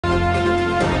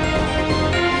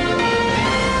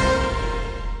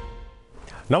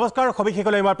নমস্কাৰ Xobihekh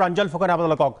মই Pranjal Phukan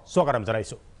আপোনালোকক স্বাগতম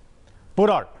জনাইছো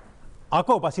পুনৰ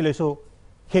আকৌ বাছি লৈছো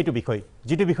সেইটো বিষয়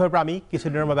যেটো বিষয়ৰ পৰা আমি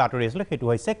কিছুদিনৰ বাবে আঁতৰি আছিলো সেইটো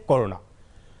হৈছে কৰোনা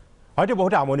হয়তো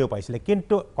বহুত আমনিও পাইছিলে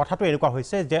কিন্তু কথাটো এনেকুৱা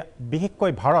হৈছে যে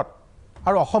বিশেষকৈ ভাৰত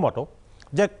আৰু অসমতো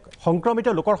যে সংক্ৰমিত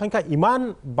লোকৰ সংখ্যা ইমান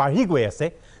বাঢ়ি গৈ আছে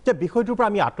যে বিষয়টোৰ পৰা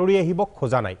আমি আঁতৰি আহিব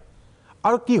খোজা নাই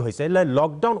আৰু কি হৈছে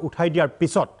লকডাউন উঠাই দিয়াৰ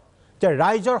পিছত যে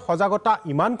ৰাইজৰ সজাগতা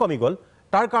ইমান কমি গল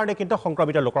তাৰ কাৰণে কিন্তু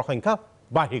সংক্ৰমিত লোকৰ সংখ্যা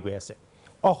বাঢ়ি গৈ আছে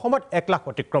অসমত 1 লাখ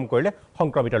অতিক্ৰম কৰিলে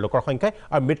সংক্ৰমিত লোকৰ সংখ্যা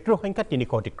আৰু মৃত্যুৰ সংখ্যা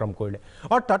 300 অতিক্ৰম কৰিলে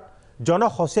অৰ্থাৎ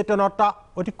জনসচেতনতা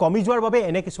অতি কমি যোৱাৰ বাবে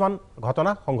এনে কিছুমান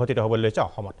ঘটনা সংঘটিত হ'বলৈ লৈছে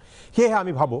অসমত সেয়ে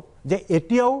আমি ভাবো যে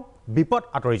এতিয়াও বিপদ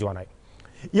আঁতৰি যোৱা নাই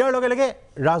ইয়াৰ লগে লগে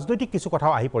ৰাজনৈতিক কিছু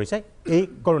কথাও আহি পৰিছে এই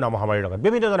কৰোনা মহামাৰীৰ লগত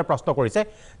বিভিন্নজনে প্ৰশ্ন কৰিছে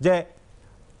যে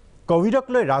কোভিডক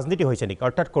লৈ ৰাজনীতি হৈছে নেকি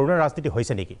অৰ্থাৎ কৰোনা ৰাজনীতি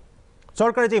হৈছে নেকি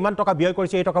চৰকাৰে যে ইমান টকা ব্যয়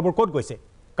কৰিছে এই টকাবোৰ ক'ত গৈছে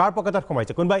কাৰ পকেটত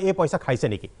সোমাইছে কোনবা এই পইচা খাইছে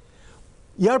নেকি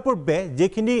ইয়াৰ পূৰ্বে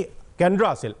যেখিনি কেন্দ্ৰ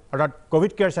আছিল অৰ্থাৎ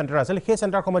কোভিড কেয়াৰ চেণ্টাৰ আছিল সেই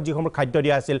চেণ্টাৰসমূহত যিসমূহ খাদ্য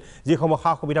দিয়া আছিল যিসমূহ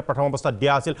সা সুবিধা প্ৰথম অৱস্থাত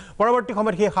দিয়া আছিল পৰৱৰ্তী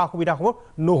সময়ত সেই সা সুবিধাসমূহ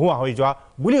নোহোৱা হৈ যোৱা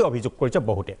বুলি অভিযোগ কৰিছে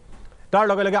বহুতে তাৰ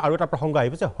লগে লগে আৰু এটা প্ৰসংগ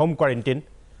আহিছে হোম কোৱাৰেণ্টাইন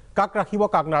কাক ৰাখিব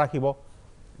কাক নাৰাখিব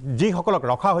যিসকলক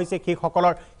ৰখা হৈছে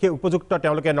সেইসকলৰ সেই উপযুক্ত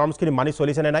তেওঁলোকে নৰ্মছখিনি মানি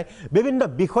চলিছে নে নাই বিভিন্ন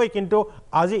বিষয় কিন্তু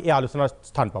আজি এই আলোচনাৰ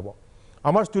স্থান পাব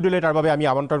আমাৰ ষ্টুডিঅ'লৈ তাৰ বাবে আমি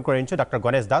আমন্ত্ৰণ কৰি আনিছোঁ ডাক্তৰ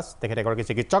গণেশ দাস তেখেত এগৰাকী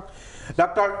চিকিৎসক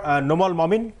ডাক্তৰ নোমল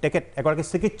মমিন তেখেত এগৰাকী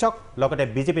চিকিৎসক লগতে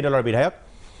বিজেপি দলৰ বিধায়ক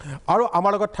আৰু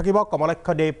আমাৰ লগত থাকিব কমলাক্ষ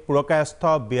দে পুৰকায়স্থ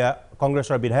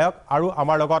কংগ্ৰেছৰ বিধায়ক আৰু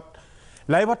আমাৰ লগত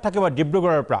লাইভত থাকিব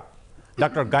ডিব্ৰুগড়ৰ পৰা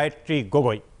ডাক্তৰ গায়ত্ৰী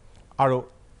গগৈ আৰু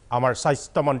আমাৰ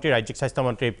স্বাস্থ্যমন্ত্ৰী ৰাজ্যিক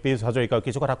স্বাস্থ্যমন্ত্ৰী পীযুষ হাজৰিকাও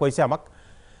কিছু কথা কৈছে আমাক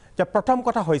যে প্ৰথম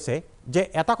কথা হৈছে যে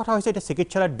এটা কথা হৈছে এটা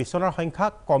চিকিৎসালয়ত বিছনাৰ সংখ্যা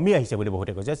কমি আহিছে বুলি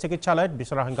বহুতে কৈছে চিকিৎসালয়ত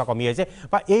বিছনাৰ সংখ্যা কমি আহিছে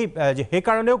বা এই সেই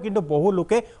কাৰণেও কিন্তু বহু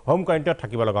লোকে হোম কোৱাৰেণ্টাইনত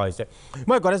থাকিব লগা হৈছে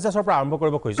মই গণেশ দাসৰ পৰা আৰম্ভ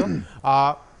কৰিব কৈছোঁ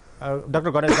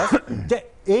ডক্টৰ গণেশ দাস যে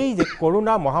এই যে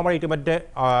কৰোনা মহামাৰী ইতিমধ্যে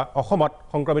অসমত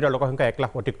সংক্ৰমিত লোকৰ সংখ্যা 1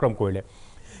 লাখ অতিক্ৰম কৰিলে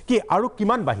কি আৰু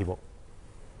কিমান বাঢ়িব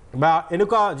বা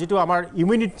এনেকুৱা যেটো আমাৰ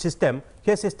ইমিউনিটি সিস্টেম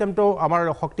সেই সিস্টেমটো আমাৰ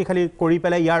শক্তিশালী কৰি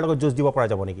পেলাই ইয়াৰ লগত যুঁজ দিব পৰা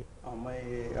যাব নেকি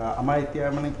আমাৰ এতিয়া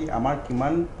মানে কি আমাৰ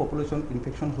কিমান পপুলেশ্যন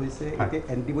ইনফেকশ্যন হৈছে এতিয়া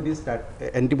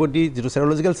এণ্টিবডি যিটো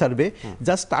চেৰলজিকেল ছাৰ্ভে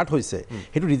জাষ্ট ষ্টাৰ্ট হৈছে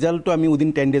সেইটো ৰিজাল্টটো আমি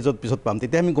উইদিন 10 ডেজত পিছত পাম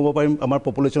তেতিয়া আমি ক'ব পাৰিম আমাৰ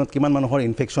পপুলেশ্যনত কিমান মানুহৰ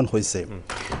ইনফেকশ্যন হৈছে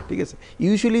ঠিক আছে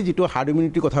ইউজুৱেলি যিটো হাৰ্ড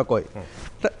ইমিউনিটিৰ কথা কয়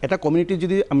এটা কমিউনিটিত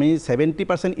যদি আমি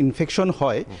 70% ইনফেকশ্যন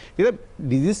হয় তেতিয়া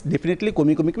ডিজিজ ডেফিনেটলি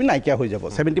কমি নাইকিয়া হৈ যাব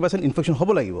 70% ইনফেকশ্যন হ'ব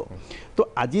লাগিব তো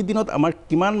আজিৰ দিনত আমাৰ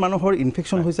কিমান মানুহৰ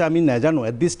ইনফেকশ্যন হৈছে আমি নাজানো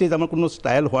এট দিছ ষ্টেজ আমাৰ কোনো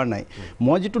ষ্টাইল হোৱা নাই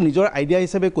মই যিটো নিজৰ আইডিয়া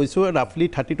হিচাপে কৈছোঁ ৰাফলি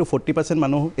 30 to 40%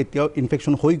 মানুহ এতিয়াও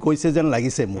ইনফেকশ্যন হৈ গৈছে যেন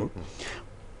লাগিছে মোৰ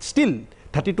ষ্টিল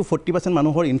 30 to 40%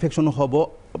 মানুহৰ ইনফেকশ্যন হ'ব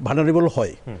ভালনাৰেবল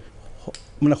হয়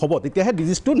মানে হ'ব তেতিয়াহে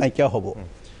ডিজিজটো নাইকিয়া হ'ব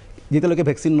যেতিয়ালৈকে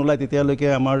ভেকচিন নোলায় তেতিয়ালৈকে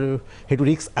আমাৰ সেইটো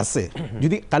ৰিস্ক আছে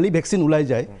যদি কালি ভেকচিন ওলাই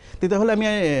যায় তেতিয়াহ'লে আমি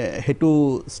সেইটো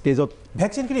ষ্টেজত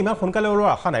ভেকচিনখিনি ইমান সোনকালে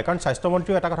ওলোৱাৰ আশা নাই কাৰণ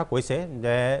স্বাস্থ্যমন্ত্ৰীয়ে এটা কথা কৈছে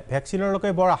যে ভেকচিনৰলৈকে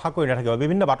বৰ আশা কৰি নাথাকিব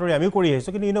বিভিন্ন বাতৰি আমিও কৰি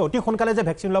আহিছোঁ কিন্তু অতি সোনকালে যে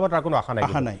ভেকচিন ওলাব তাৰ কোনো আশা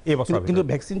নাই এই বছৰ কিন্তু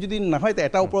ভেকচিন যদি নহয়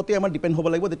এটা ওপৰতে আমাৰ ডিপেণ্ড হ'ব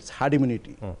লাগিব দ্যাট ইজ হাৰ্ড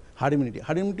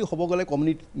ইমিউনিটি হ'ব গ'লে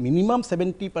কমিউনিটি মিনিমাম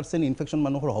 70% ইনফেকশ্যন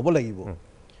মানুহৰ হ'ব লাগিব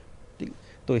ঠিক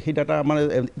তো সেই ডাটা আমাৰ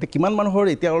কিমান মানুহৰ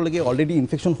এতিয়ালৈকে অলৰেডি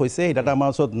ইনফেকশ্যন হৈছে সেই ডাটা আমাৰ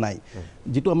ওচৰত নাই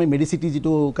যিটো আমি মেডিচিটি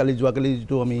যিটো যোৱাকালি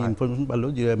যিটো আমি ইনফৰমেশ্যন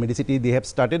পালোঁ যে Medicity they have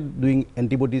started doing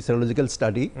antibody চেৰলজিকেল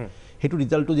study সেইটো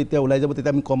ৰিজাল্টটো যেতিয়া ওলাই যাব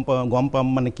তেতিয়া আমি গম পাম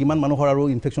মানে কিমান মানুহৰ আৰু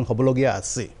ইনফেকশ্যন হ'বলগীয়া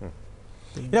আছে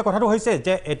এতিয়া কথাটো হৈছে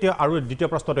যে এতিয়া আৰু দ্বিতীয়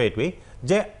প্ৰশ্নটো এইটোৱেই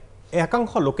যে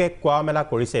একাংশ লোকে কোৱা মেলা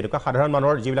কৰিছে এনেকুৱা সাধাৰণ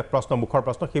মানুহৰ যিবিলাক মুখৰ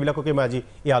প্ৰশ্ন সেইবিলাককে মই আজি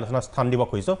এই আলোচনাত স্থান দিব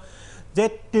খুজিছোঁ যে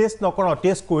টেষ্ট নকৰোঁ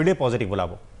টেষ্ট কৰিলে পজিটিভ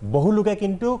ওলাব বহু লোকে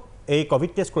কিন্তু এই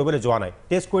কোভিড টেষ্ট কৰিবলৈ যোৱা নাই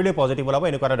টেষ্ট কৰিলে পজিটিভ ওলাব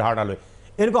এনেকুৱা এটা ধাৰণা লৈ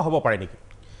এনেকুৱা হ'ব পাৰে নেকি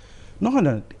নহয়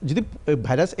যদি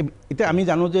ভাইৰাছ এতিয়া আমি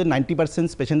জানো যে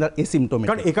 90% পেচেণ্ট আৰ এচিম্পটমেটিক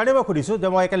কাৰণ এইকাৰণে মই সুধিছোঁ যে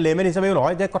মই একে লেমেন হিচাপেও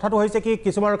নহয় যে কথাটো হৈছে কি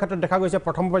কিছুমানৰ ক্ষেত্ৰত দেখা গৈছে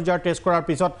প্ৰথম পৰ্যায়ৰ টেষ্ট কৰাৰ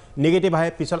পিছত নিগেটিভ আহে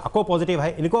পিছত আকৌ পজিটিভ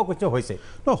আহে এনেকুৱাও কিছু হৈছে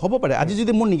হ'ব পাৰে আজি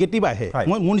যদি মোৰ নিগেটিভ আহে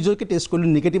মই মোৰ নিজকে টেষ্ট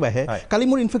কৰিলোঁ নিগেটিভ আহে কালি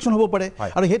মোৰ ইনফেকশ্যন হ'ব পাৰে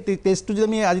আৰু সেই টেষ্টটো যদি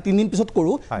আমি আজি 3 দিন পিছত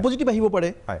কৰোঁ পজিটিভ আহিব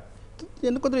পাৰে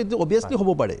এনেকুৱাটো অভিয়াছলি হ'ব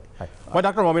পাৰে মই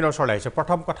ডাক্তৰ মমিনৰ ওচৰলৈ আহিছোঁ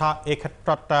প্ৰথম কথা এই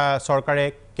ক্ষেত্ৰত চৰকাৰে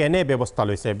কেনে ব্যৱস্থা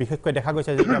লৈছে বিশেষকৈ দেখা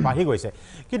গৈছে যে বাঢ়ি গৈছে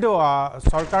কিন্তু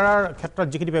চৰকাৰৰ ক্ষেত্ৰত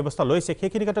যিখিনি ব্যৱস্থা লৈছে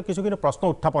সেইখিনি ক্ষেত্ৰত কিছু প্ৰশ্ন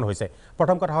উত্থাপন হৈছে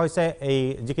প্ৰথম কথা হৈছে এই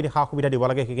যিখিনি সা সুবিধা দিব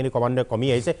লাগে সেইখিনি ক্ৰমান্বয়ে কমি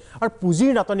আহিছে আৰু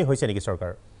পুঁজিৰ নাটনি হৈছে নেকি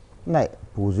চৰকাৰৰ নাই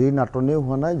পুঁজিৰ নাটনিও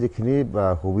হোৱা নাই যিখিনি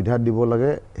সুবিধা দিব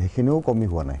লাগে সেইখিনিও কমি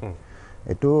হোৱা নাই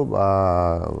এইটো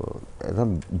এটা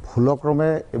ভুলক্ৰমে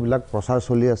এইবিলাক প্ৰচাৰ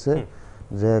চলি আছে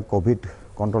যে কোভিড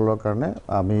কণ্ট্ৰলৰ কাৰণে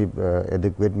আমি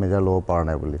এডিকুৱেট মেজাৰ ল'ব পৰা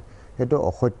নাই বুলি সেইটো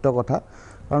অসত্য কথা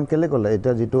কাৰণ কেলে ক'লে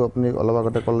এতিয়া যেটো আপুনি অলপ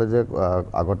আগতে ক'লে যে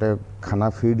আগতে খানা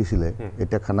ফ্ৰী দিছিলে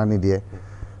এতিয়া খানা নিদিয়ে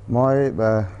মই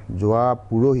যোৱা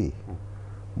পুৰহি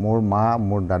মোৰ মা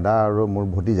মোৰ দাদা আৰু মোৰ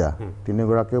ভতিজা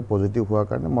তিনিগৰাকীও পজিটিভ হোৱাৰ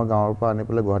কাৰণে মই গাঁৱৰ পৰা আনি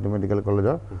পেলাই গুৱাহাটী মেডিকেল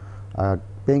কলেজৰ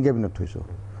পেইং কেবিনত থৈছোঁ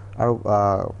আৰু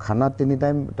খানা 3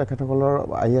 টাইম তেখেতসকলৰ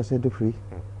আহি আছে সেইটো ফ্ৰী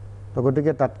তো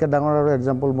গতিকে তাতকৈ ডাঙৰ আৰু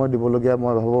এক্সাম্পল মই দিবলগীয়া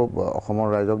মই ভাবোঁ অসমৰ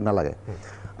ৰাইজক নালাগে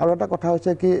আৰু এটা কথা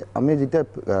হৈছে কি আমি যেতিয়া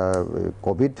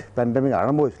কোভিড পেণ্ডেমিক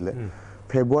আৰম্ভ হৈছিলে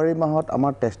ফেব্ৰুৱাৰী মাহত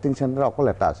আমাৰ টেষ্টিং চেণ্টাৰ অকল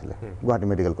এটা আছিলে গুৱাহাটী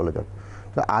মেডিকেল কলেজত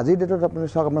তো আজিৰ ডেটত আপুনি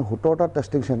চাওক আমি 17টা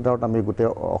টেষ্টিং চেণ্টাৰত আমি গোটেই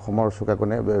অসমৰ চুকে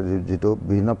কোণে যিটো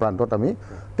বিভিন্ন প্ৰান্তত আমি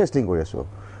টেষ্টিং কৰি আছোঁ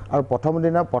আৰু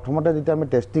প্ৰথমতে যেতিয়া আমি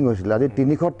টেষ্টিং হৈছিলে আজি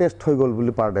 300 টেষ্ট হৈ গ'ল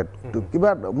বুলি পাৰ ডেট কিবা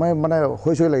মানে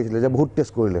হৈ লাগিছিলে যে বহুত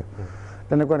টেষ্ট কৰিলে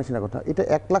তেনেকুৱা নিচিনা কথা এতিয়া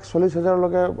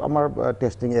 1,40,000লৈকে আমাৰ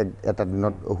টেষ্টিং এটা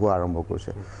দিনত হোৱা আৰম্ভ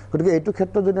কৰিছে গতিকে এইটো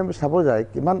ক্ষেত্ৰত যদি আমি চাব যায়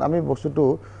কিমান আমি বস্তুটো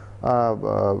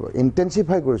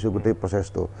ইণ্টেনচিফাই কৰিছোঁ গোটেই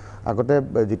প্ৰচেছটো আগতে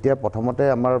যেতিয়া প্ৰথমতে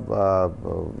আমাৰ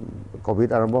কোভিড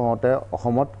আৰম্ভ হওঁতে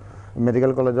অসমত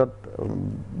মেডিকেল কলেজত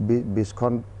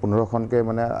 20খন 15খনকৈ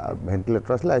মানে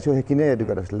ভেণ্টিলেটৰ আছিলে আইচিইউ সেইখিনিয়ে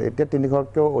এডুকেট আছিলে এতিয়া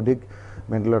 300তকৈও অধিক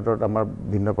ভেণ্টিলেটৰত আমাৰ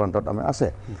ভিন্ন প্ৰান্তত আমি আছে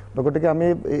গতিকে আমি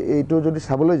এইটো যদি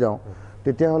চাবলৈ যাওঁ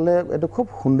তেতিয়াহ'লে এইটো খুব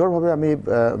সুন্দৰভাৱে আমি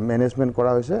মেনেজমেণ্ট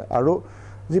কৰা হৈছে আৰু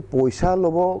যি পইচা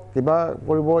ল'ব কিবা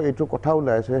কৰিব এইটো কথা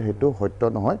ওলাই আছে সেইটো সত্য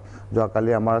নহয়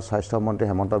যোৱাকালি আমাৰ স্বাস্থ্যমন্ত্ৰী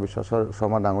হেমন্ত বিশ্ব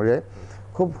শৰ্মা ডাঙৰীয়াই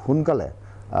খুব সোনকালে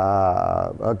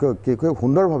খুব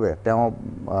সুন্দৰভাৱে তেওঁ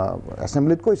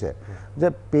এছেম্বলিত কৈছে যে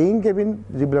পেইং কেবিন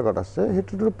যিবিলাকত আছে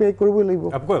সেইটোতো পে' কৰিবই লাগিব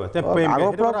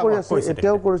আগৰ পৰা কৰি আছে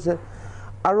এতিয়াও কৰিছে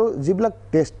আৰু যিবিলাক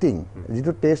টেষ্টিং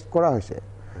যিটো টেষ্ট কৰা হৈছে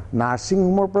নাৰ্ছিং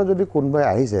হোমৰ পৰা যদি কোনোবাই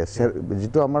আহিছে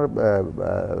যিটো আমাৰ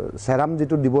চেৰাম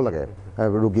যিটো দিব লাগে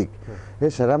ৰোগীক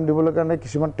সেই চেৰাম দিবলৈ কাৰণে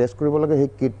কিছুমান টেষ্ট কৰিব লাগে সেই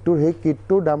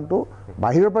কিটটোৰ দামটো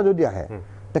বাহিৰৰ পৰা যদি আহে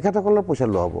তেখেতসকলৰ পইচা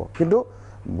লোৱা হ'ব কিন্তু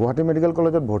গুৱাহাটী মেডিকেল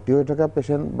কলেজত ভৰ্তি হৈ থকা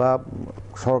পেচেণ্ট বা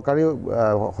চৰকাৰী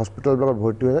হস্পিটেলবিলাকত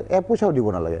ভৰ্তি হৈ পইচাও দিব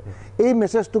নালাগে এই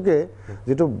মেছেজটোকে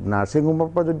যিটো নাৰ্ছিং হোমৰ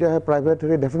পৰা যদি আহে প্ৰাইভেট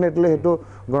হেৰি ডেফিনেটলি সেইটো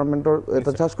গভৰ্ণমেণ্টৰ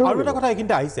এটা চাৰ্জ কৰিব আৰু এটা কথা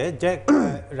এইখিনিতে আহিছে যে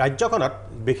ৰাজ্যখনত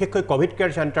বিশেষকৈ কোভিড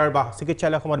কেয়াৰ চেণ্টাৰ বা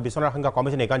চিকিৎসালয়সমূহত বিচনাৰ সংখ্যা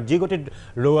কমিছে নেকি কাৰণ যি গতিত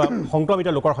সংক্ৰমিত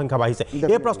লোকৰ সংখ্যা বাঢ়িছে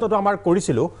এই প্ৰশ্নটো আমাৰ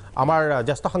কৰিছিলোঁ আমাৰ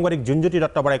জ্যেষ্ঠ সাংবাদিক জুনজ্যোতি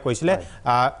দত্ত বৰাই কৈছিলে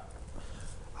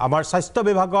আমাৰ স্বাস্থ্য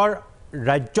বিভাগৰ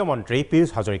ৰাজ্যমন্ত্ৰী পীয়ুষ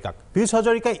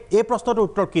হাজৰিকাই এই প্ৰশ্নটোৰ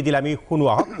উত্তৰ কি দিলে আমি শুনো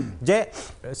আহক যে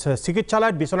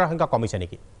চিকিৎসালয়ত বিচনাৰ সংখ্যা কমিছে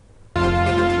নেকি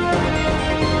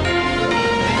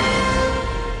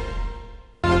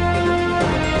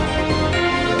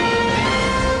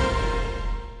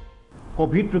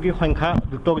কোভিড ৰোগীৰ সংখ্যা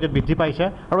দ্ৰুতগতিত বৃদ্ধি পাইছে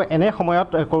আৰু এনে সময়ত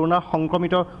কৰোনা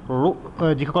সংক্ৰমিত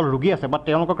যিসকল ৰোগী আছে বা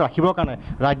তেওঁলোকক ৰাখিবৰ কাৰণে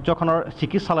ৰাজ্যখনৰ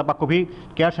চিকিৎসালয় বা কোভিড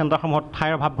কেয়াৰ চেণ্টাৰসমূহত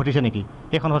ঠাইৰ অভাৱ ঘটিছে নেকি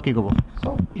এই সন্দৰ্ভত কি ক'ব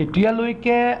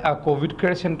এতিয়ালৈকে কোভিড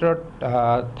কেয়াৰ চেণ্টাৰত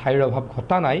ঠাইৰ অভাৱ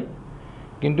ঘটা নাই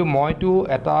কিন্তু মইতো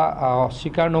এটা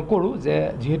অস্বীকাৰ নকৰোঁ যে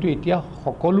যিহেতু এতিয়া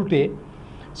সকলোতে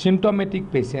চিম্পটমেটিক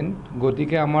পেচেণ্ট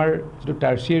গতিকে আমাৰ যিটো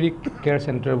টাৰ্চিয়েৰী কেয়াৰ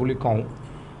চেণ্টাৰ বুলি কওঁ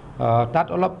তাত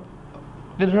অলপ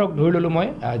ধৰক ধৰি ল'লোঁ মই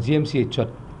জি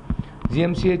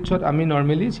এম চি এইচত আমি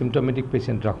নৰ্মেলি চিম্পটমেটিক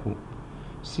পেচেণ্ট ৰাখোঁ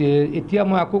এতিয়া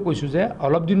মই আকৌ কৈছোঁ যে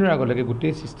অলপ দিনৰ আগলৈকে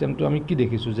গোটেই ছিষ্টেমটো আমি কি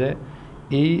দেখিছোঁ যে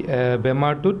এই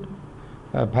বেমাৰটোত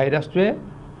ভাইৰাছটোৱে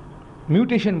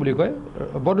মিউটেশ্যন বুলি কয়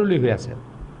বদলি হৈ আছে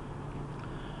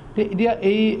এতিয়া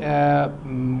এই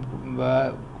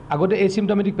আগতে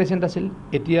এচিম্পটমেটিক পেচেণ্ট আছিল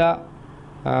এতিয়া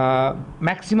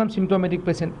মেক্সিমাম চিম্পটমেটিক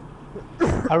পেচেণ্ট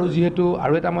আৰু যিহেতু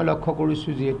আৰু এটা মই লক্ষ্য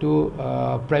কৰিছোঁ যিহেতু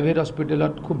প্ৰাইভেট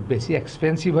হস্পিটেলত খুব বেছি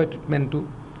এক্সপেঞ্চিভ হয় ট্ৰিটমেণ্টটো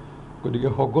গতিকে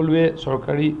সকলোৱে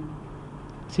চৰকাৰী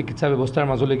চিকিৎসা ব্যৱস্থাৰ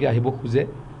মাজলৈকে আহিব খোজে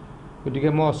গতিকে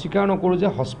মই অস্বীকাৰ নকৰোঁ যে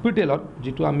হস্পিটেলত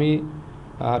যিটো আমি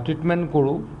ট্ৰিটমেণ্ট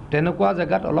কৰোঁ তেনেকুৱা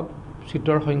জেগাত অলপ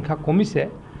চিটৰ সংখ্যা কমিছে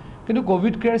কিন্তু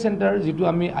কোভিড কেয়াৰ চেণ্টাৰ যিটো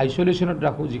আমি আইচলেশ্যনত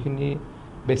ৰাখোঁ যিখিনি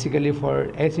basically for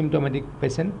এচিম্পটমেটিক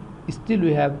patient still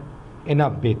we have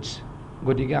enough beds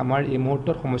গতিকে আমাৰ এই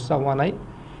মুহূৰ্তত সমস্যা হোৱা নাই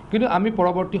কিন্তু আমি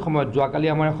পৰৱৰ্তী সময়ত যোৱাকালি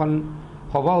আমাৰ এখন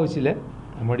সভা হৈছিলে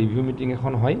আমাৰ ৰিভিউ মিটিং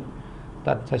এখন হয়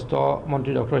তাত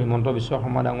স্বাস্থ্যমন্ত্ৰী ডক্টৰ হিমন্ত বিশ্ব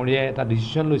শৰ্মা ডাঙৰীয়াই এটা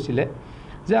ডিচিশ্যন লৈছিলে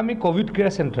যে আমি কোভিড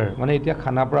কেয়াৰ চেণ্টাৰ মানে এতিয়া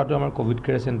খানাপাৰাটো আমাৰ কোভিড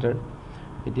কেয়াৰ চেণ্টাৰ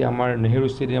এতিয়া আমাৰ নেহেৰু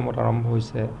ষ্টেডিয়ামত আৰম্ভ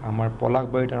হৈছে আমাৰ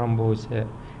পলাশবাৰীত আৰম্ভ হৈছে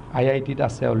IITত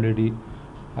আছে অলৰেডি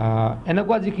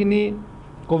এনেকুৱা যিখিনি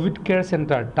কোভিড কেয়াৰ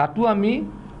চেণ্টাৰ তাতো আমি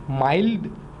মাইল্ড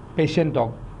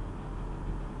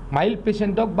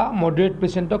পেচেণ্টক বা মডাৰেট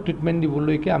পেচেণ্টক ট্ৰিটমেণ্ট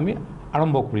দিবলৈকে আমি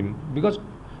আৰম্ভ কৰিম বিকজ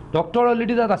ডক্টৰ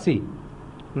অলৰেডি তাত আছেই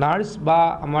নাৰ্ছ বা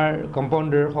আমাৰ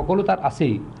কম্পাউণ্ডাৰ সকলো তাত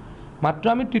আছেই মাত্ৰ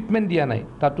আমি ট্ৰিটমেণ্ট দিয়া নাই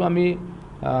তাতো আমি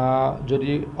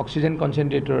যদি অক্সিজেন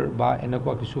কনচেণ্ট্ৰেটৰ বা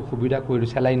এনেকুৱা কিছু সুবিধা কৰি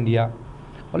চেলাইন দিয়া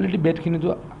অলৰেডি বেডখিনিতো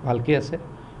ভালকৈ আছে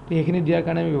তো সেইখিনি দিয়াৰ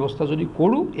কাৰণে আমি ব্যৱস্থা যদি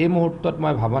কৰোঁ এই মুহূৰ্তত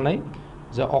মই ভবা নাই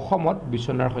যে অসমত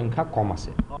বিচনাৰ সংখ্যা কম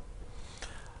আছে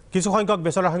কিছু সংখ্যক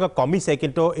বেচৰৰ সংখ্যক কমিছে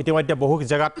কিন্তু ইতিমধ্যে বহু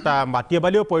জেগাত মাটি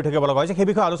বালিও পৰি থাকিব লগা হৈছে সেই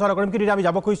বিষয়ে আলোচনা কৰিম কিন্তু আমি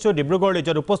যাব খুজিছোঁ ডিব্ৰুগড়লৈ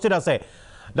য'ত উপস্থিত আছে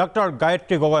ডক্টৰ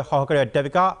গায়ত্ৰী গগৈ সহকাৰী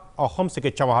অধ্যাপিকা অসম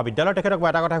চিকিৎসা মহাবিদ্যালয় তেখেতক মই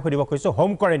এটা কথা সুধিব খুজিছোঁ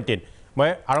হোম কোৱাৰেণ্টাইন মই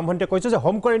আৰম্ভণিতে কৈছোঁ যে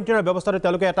হোম কোৱাৰেণ্টাইনৰ ব্যৱস্থাটো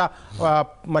তেওঁলোকে এটা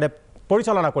মানে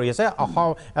পৰিচালনা কৰি আছে অসম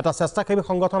এটা স্বেচ্ছাসেৱী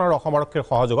সংগঠন আৰু অসম আৰক্ষীৰ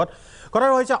সহযোগত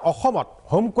কথাটো হৈছে অসমত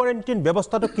হোম কোৱাৰেণ্টাইন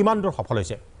ব্যৱস্থাটো কিমান দূৰ সফল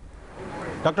হৈছে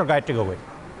ডক্টৰ গায়ত্ৰী গগৈ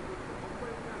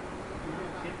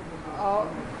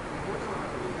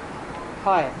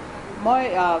হয় মই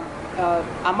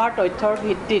আমাৰ তথ্যৰ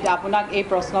ভিত্তিত আপোনাক এই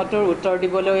প্ৰশ্নটোৰ উত্তৰ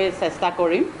দিবলৈ চেষ্টা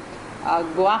কৰিম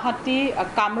গুৱাহাটী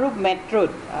কামৰূপ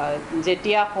মেট্ৰোত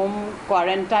যেতিয়া হোম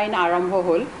কোৱাৰেণ্টাইন আৰম্ভ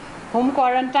হ'ল হোম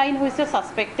কোৱাৰেণ্টাইন হৈছে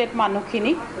ছাছপেক্টেড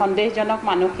মানুহখিনিক সন্দেহজনক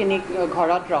মানুহখিনিক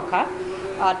ঘৰত ৰখা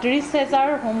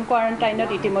 30,000 হোম কোৱাৰেণ্টাইনত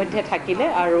ইতিমধ্যে থাকিলে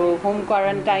আৰু হোম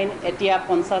কোৱাৰেণ্টাইন এতিয়া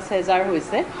 50,000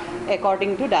 হৈছে একৰ্ডিং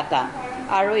টু ডাটা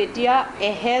আৰু এতিয়া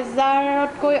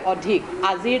 1000তকৈ অধিক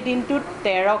আজিৰ দিনটোত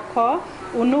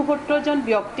 1369জন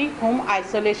ব্যক্তি হোম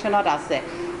আইচলেশ্যনত আছে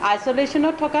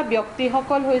আইচলেশ্যনত থকা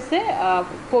ব্যক্তিসকল হৈছে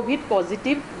কোভিড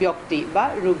পজিটিভ ব্যক্তি বা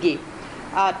ৰোগী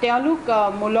তেওঁলোক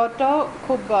মূলতঃ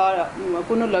খুব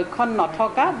কোনো লক্ষণ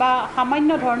নথকা বা সামান্য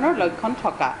ধৰণৰ লক্ষণ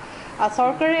থকা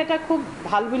চৰকাৰে এটা খুব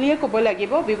ভাল বুলিয়ে ক'ব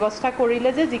লাগিব ব্যৱস্থা কৰিলে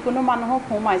যে যিকোনো মানুহক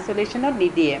হোম আইচলেশ্যনত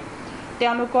নিদিয়ে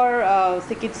তেওঁলোকৰ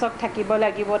চিকিৎসক থাকিব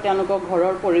লাগিব তেওঁলোকৰ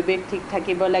ঘৰৰ পৰিৱেশ ঠিক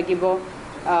থাকিব লাগিব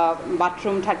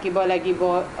বাথৰুম থাকিব লাগিব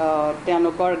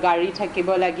তেওঁলোকৰ গাড়ী থাকিব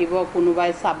লাগিব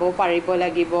কোনোবাই চাব পাৰিব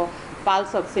লাগিব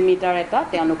পালছ অক্সিমিটাৰ এটা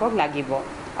তেওঁলোকক লাগিব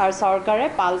আৰু চৰকাৰে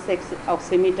পালছ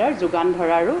অক্সিমিটাৰ যোগান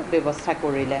ধৰাৰো ব্যৱস্থা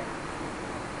কৰিলে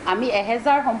আমি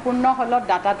 1000 সম্পূৰ্ণ হলত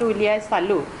ডাটাটো উলিয়াই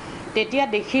চালোঁ তেতিয়া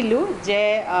দেখিলোঁ যে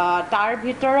তাৰ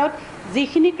ভিতৰত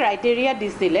যিখিনি ক্ৰাইটেৰিয়া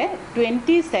দিছিলে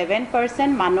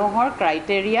 27% মানুহৰ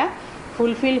ক্ৰাইটেৰিয়া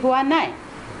ফুলফিল হোৱা নাই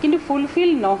কিন্তু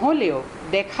ফুলফিল নহ'লেও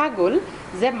দেখা গ'ল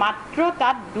যে মাত্ৰ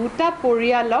তাত দুটা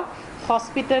পৰিয়ালক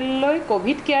হস্পিটেললৈ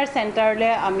কোভিড কেয়াৰ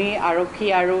চেণ্টাৰলৈ আমি আৰক্ষী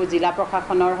আৰু জিলা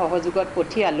প্ৰশাসনৰ সহযোগত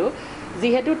পঠিয়ালোঁ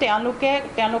যিহেতু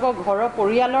তেওঁলোকৰ ঘৰৰ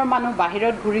পৰিয়ালৰ মানুহ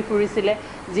বাহিৰত ঘূৰি ফুৰিছিলে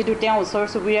যিটো তেওঁ ওচৰ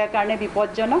চুবুৰীয়াৰ কাৰণে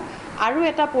বিপদজনক আৰু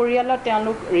এটা পৰিয়ালত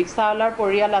তেওঁলোক ৰিক্সাৱালাৰ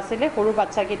পৰিয়াল আছিলে সৰু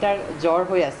বাচ্চাকেইটাৰ জ্বৰ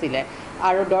হৈ আছিলে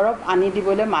আৰু দৰৱ আনি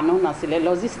দিবলৈ মানুহ নাছিলে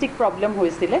লজিষ্টিক প্ৰব্লেম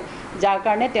হৈছিলে যাৰ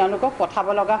কাৰণে তেওঁলোকক পঠাব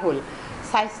লগা হ'ল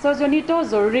স্বাস্থ্যজনিত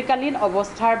জৰুৰীকালীন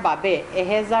অৱস্থাৰ বাবে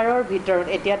 1000ৰ ভিতৰত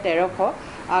এতিয়া 1300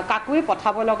 কাকোৱে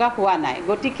পঠাব লগা হোৱা নাই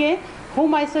গতিকে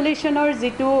হোম আইচলেশ্যনৰ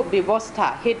যিটো ব্যৱস্থা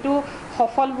সেইটো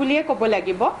সফল বুলিয়ে ক'ব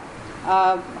লাগিব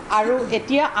আৰু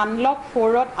এতিয়া আনলক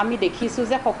 4ত আমি দেখিছোঁ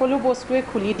যে সকলো বস্তুৱে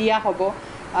খুলি দিয়া হ'ব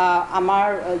আমাৰ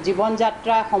জীৱন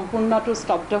যাত্ৰা সম্পূৰ্ণটো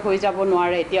স্তব্ধ হৈ যাব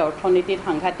নোৱাৰে এতিয়া অৰ্থনীতিত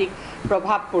সাংঘাতিক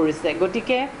প্ৰভাৱ পৰিছে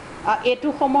গতিকে এইটো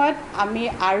সময়ত আমি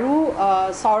আৰু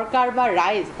চৰকাৰ বা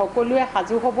ৰাইজ সকলোৱে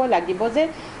সাজু হ'ব লাগিব যে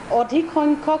অধিক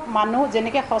সংখ্যক মানুহ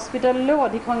যেনেকৈ হস্পিটেললৈও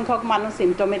অধিক সংখ্যক মানুহ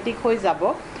চিম্পটমেটিক হৈ যাব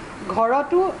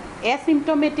ঘৰতো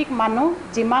এচিম্পটমেটিক মানুহ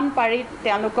যিমান পাৰি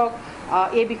তেওঁলোকক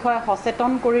এই বিষয়ে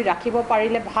সচেতন কৰি ৰাখিব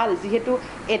পাৰিলে ভাল যিহেতু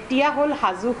এতিয়া হ'ল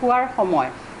সাজু হোৱাৰ সময়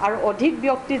আৰু অধিক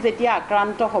ব্যক্তি যেতিয়া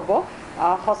আক্ৰান্ত হ'ব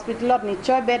হস্পিটেলত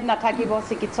নিশ্চয় বেড নাথাকিব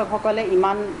চিকিৎসকসকলে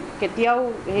ইমান কেতিয়াও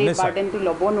সেই বাৰ্ডেনটো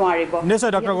ল'ব নোৱাৰিব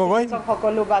নিশ্চয় ডক্টৰ গগৈ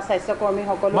সকলো বা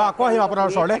স্বাস্থ্যকৰ্মীসকলো আকৌ আহিম আপোনাৰ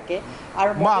ওচৰলৈ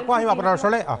আৰু মই আকৌ আহিম আপোনাৰ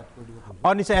ওচৰলৈ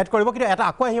নিশ্চয় এড কৰিব কিন্তু এটা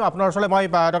আকৌ আহিম আপোনাৰ ওচৰলৈ মই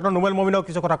ডক্টৰ নুমেল মমিনক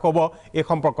কিছু কথা ক'ব এই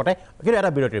সম্পৰ্কতে কিন্তু এটা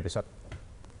বিৰতিৰ পিছত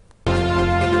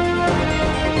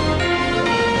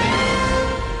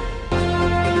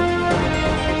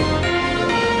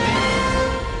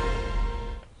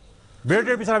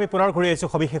বিৰতিৰ পিছত আমি পুনৰ ঘূৰি আহিছোঁ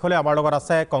সবিশেষলৈ আমাৰ লগত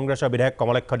আছে কংগ্ৰেছৰ বিধায়ক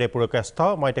কমলেশ দে পুৰকায়স্থ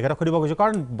মই তেখেতক সুধিব খুজিছোঁ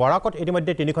কাৰণ বৰাকত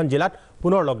ইতিমধ্যে 3খন জিলাত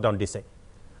পুনৰ লকডাউন দিছে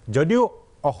যদিও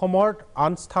অসমৰ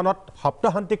আন স্থানত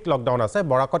সপ্তাহান্তিক লকডাউন আছে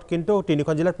বৰাকত কিন্তু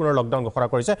 3খন জিলাত পুনৰ লকডাউন ঘোষণা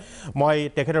কৰিছে মই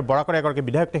তেখেতৰ বৰাকৰ এগৰাকী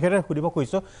বিধায়ক তেখেতে সুধিব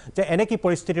খুজিছোঁ যে এনে কি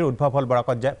পৰিস্থিতিৰ উদ্ভৱ হ'ল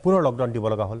বৰাকত যে পুনৰ লকডাউন দিব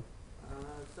লগা হ'ল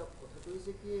কথাটো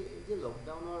হৈছে কি এই যে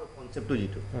লকডাউনৰ কনচেপ্টটো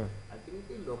যিটো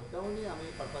আল্টিমেটলি লকডাউনে আমি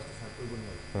পাৰপাছটো চাৰ্ভ কৰিব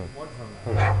নোৱাৰোঁ মোৰ ধাৰণা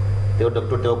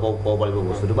ডক্টৰ ক'ব পাৰিব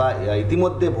বস্তুটো বা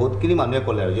ইতিমধ্যে বহুতখিনি মানুহে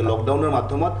ক'লে আৰু যে লকডাউনৰ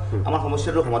মাধ্যমত আমাৰ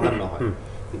সমস্যাটোৰ সমাধান নহয়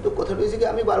কিন্তু কথাটো হৈছে কি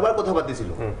আমি বাৰ বাৰ কথা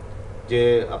পাতিছিলোঁ যে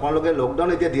আপোনালোকে লকডাউন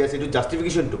এতিয়া দি আছে এইটো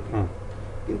জাষ্টিফিকেশ্যনটো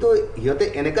কিন্তু সিহঁতে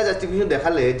এনেকুৱা জাষ্টিফিকেশ্যন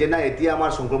দেখালে যে না এতিয়া আমাৰ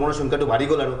সংক্ৰমণৰ সংখ্যাটো বাঢ়ি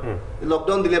গ'ল আৰু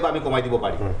লকডাউন দিলে আমি কমাই দিব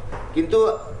পাৰিম কিন্তু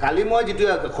কালি মই যিটো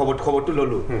খবৰটো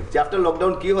ল'লোঁ যে আফটাৰ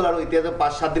লকডাউন কি হ'ল আৰু এতিয়া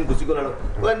 5-7 দিন গুচি গ'ল আৰু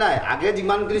বোলে নাই আগে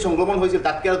যিমানখিনি সংক্ৰমণ হৈছিল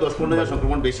তাতকৈ আৰু 10-15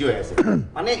 সংক্ৰমণ বেছি হৈ আছে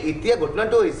মানে এতিয়া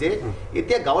ঘটনাটো হৈছে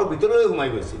এতিয়া গাঁৱৰ ভিতৰলৈ সোমাই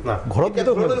গৈছে ঘৰলৈ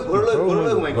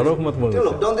সোমাই গৈছে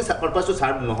লকডাউন দি পাৰপাছটো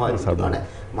চাৰ্ভ নহয় মানে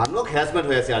মানুহক হেৰাচমেণ্ট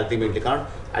হৈ আছে আল্টিমেটলি কাৰণ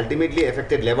আল্টিমেটলি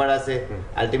এফেক্টেড লেবাৰ আছে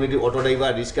ultimately auto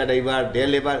driver rickshaw driver day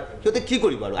labour সিহঁতে কি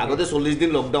কৰিব আৰু আগতে 40 দিন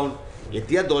লকডাউন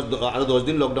এতিয়া 10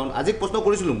 দিন লকডাউন আজি প্ৰশ্ন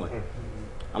কৰিছিলোঁ মই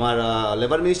আমাৰ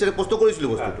লেবাৰ মিনিষ্টাৰে প্ৰশ্ন কৰিছিলোঁ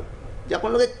বস্তুটো যে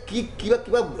আপোনালোকে কিবা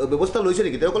ব্যৱস্থা লৈছে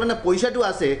নেকি তেওঁ ক'লে না পইচাটো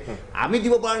আছে আমি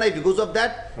দিব পৰা নাই বিকজ অফ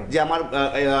দ্যাট যে আমাৰ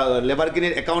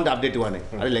লেবাৰখিনিৰ একাউণ্ট আপডেট হোৱা নাই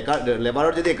আৰু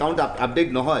লেবাৰৰ যদি একাউণ্ট আপডেট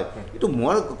নহয় এইটো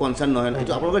মোৰ কনচাৰ্ণ নহয়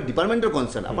এইটো আপোনালোকৰ ডিপাৰ্টমেণ্টৰ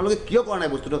কনচাৰ্ণ আপোনালোকে কিয় কৰা নাই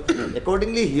বস্তুটো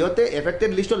একৰ্ডিংলি সিহঁতে এফেক্টেড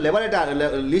লিষ্টৰ লেবাৰ এটা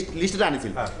লিষ্ট এটা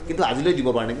আনিছিল কিন্তু আজিলৈ দিব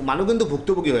পৰা নাই মানুহ কিন্তু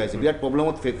ভুক্তভোগী হৈ আছে বিৰাট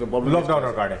প্ৰব্লেমত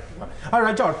লকডাউনৰ কাৰণে আৰু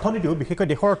ৰাজ্যৰ অৰ্থনীতিও বিশেষকৈ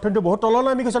দেশৰ অৰ্থনীতিও বহুত তললৈ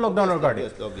নামি গৈছে লকডাউনৰ কাৰণে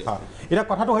এতিয়া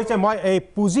কথাটো হৈছে মই এই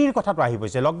পুঁজিৰ কথাটো আহি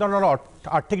গৈছে লকডাউনৰ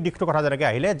আৰ্থিক দিশটোৰ কথা যেনেকৈ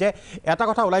আহিলে যে এটা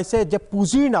কথা ওলাইছে যে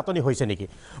পুঁজিৰ নাটনি হৈছে নেকি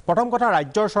প্ৰথম কথা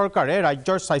ৰাজ্যৰ চৰকাৰে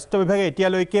ৰাজ্যৰ স্বাস্থ্য বিভাগে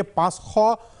এতিয়ালৈকে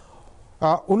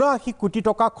 579 কোটি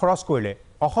টকা খৰচ কৰিলে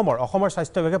অসমৰ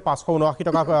স্বাস্থ্য বিভাগে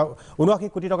 579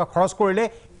 কোটি টকা খৰচ কৰিলে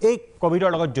এই কোভিডৰ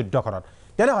লগত যুদ্ধখনত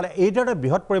তেনেহ'লে এইদৰে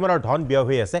বৃহৎ পৰিমাণৰ ধন ব্যয়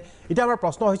হৈ আছে এতিয়া আমাৰ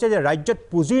প্ৰশ্ন হৈছে যে ৰাজ্যত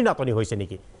পুঁজিৰ নাটনি হৈছে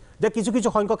নেকি যে কিছু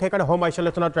সংখ্যক সেইকাৰণে হোম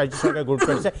আইচলেশ্যনত ৰাজ্য চৰকাৰে গুৰুত্ব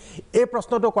দিছে এই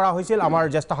প্ৰশ্নটো কৰা হৈছিল আমাৰ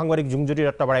জ্যেষ্ঠ সাংবাদিক জুংজ্যোতি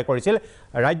দত্তবৰাই কৰিছিল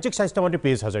ৰাজ্যিক স্বাস্থ্যমন্ত্ৰী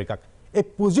পীযুষ হাজৰিকাক এই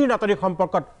পুঁজিৰ নাটনিৰ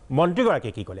সম্পৰ্কত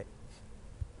মন্ত্ৰীগৰাকীয়ে কি ক'লে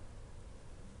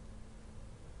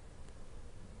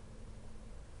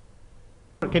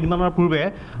কেইদিনমানৰ পূৰ্বে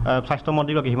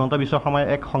স্বাস্থ্যমন্ত্ৰীগৰাকী হিমন্ত বিশ্ব শৰ্মাই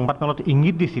এক সংবাদমেলত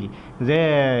ইংগিত দিছিল যে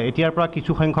এতিয়াৰ পৰা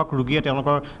কিছু সংখ্যক ৰোগীয়ে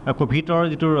তেওঁলোকৰ কোভিডৰ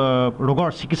যিটো ৰোগৰ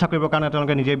চিকিৎসা কৰিবৰ কাৰণে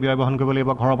তেওঁলোকে নিজে ব্যয় বহন কৰিব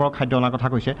লাগিব ঘৰৰ পৰা খাদ্য অনাৰ কথা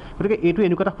কৈছে গতিকে এইটো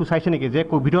এনেকুৱা এটা সূচাইছে নেকি যে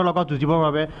কোভিডৰ লগত যুঁজিবৰ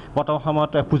বাবে বৰ্তমান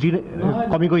সময়ত পুঁজি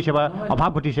কমি গৈছে বা অভাৱ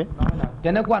ঘটিছে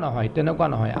তেনেকুৱা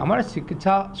নহয় আমাৰ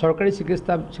চৰকাৰী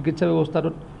চিকিৎসা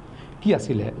ব্যৱস্থাটোত কি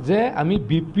আছিলে যে আমি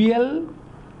BPL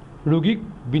ৰোগীক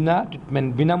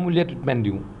বিনামূলীয়া ট্ৰিটমেণ্ট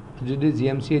দিওঁ যদি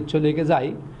GMCHলৈকে যায়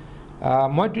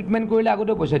মই ট্ৰিটমেণ্ট কৰিলে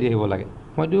আগতে পইচা দি আহিব লাগে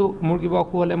মইতো মোৰ কিবা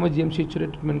অসুখ হ'লে মই GMCHলৈ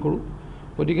ট্ৰিটমেণ্ট কৰোঁ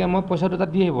গতিকে মই পইচাটো তাত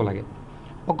দি আহিব লাগে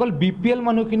অকল BPL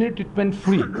মানুহখিনিৰ ট্ৰিটমেণ্ট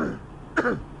ফ্ৰী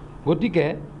গতিকে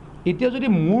এতিয়া যদি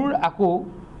মোৰ আকৌ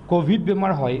কোভিড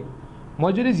বেমাৰ হয়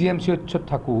মই যদি GMCHত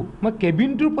থাকোঁ মই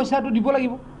কেবিনটোৰ পইচাটো দিব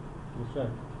লাগিব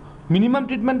মিনিমাম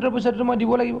ট্ৰিটমেণ্টৰ পইচাটো মই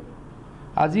দিব লাগিব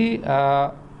আজি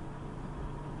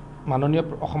মাননীয়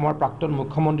অসমৰ প্ৰাক্তন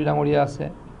মুখ্যমন্ত্ৰী ডাঙৰীয়া আছে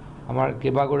আমাৰ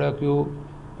কেইবাগৰাকীও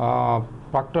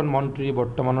প্ৰাক্তন মন্ত্ৰী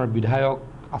বৰ্তমানৰ বিধায়ক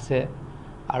আছে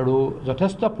আৰু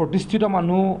যথেষ্ট প্ৰতিষ্ঠিত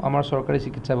মানুহ আমাৰ চৰকাৰী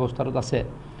চিকিৎসা ব্যৱস্থাটোত আছে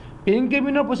পেইং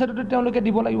কেবিনৰ পইচাটোতো তেওঁলোকে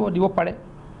দিব পাৰে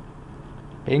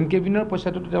পেইং কেবিনৰ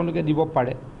পইচাটোতো তেওঁলোকে দিব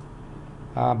পাৰে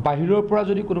বাহিৰৰ পৰা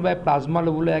যদি কোনোবাই প্লাজমা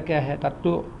ল'বলৈ আহে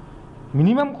তাততো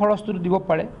মিনিমাম খৰচটো দিব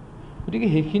পাৰে গতিকে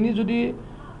সেইখিনি যদি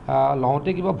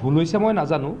লওঁতে কিবা ভুল হৈছে মই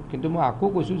নাজানো কিন্তু মই আকৌ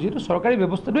কৈছোঁ যিহেতু চৰকাৰী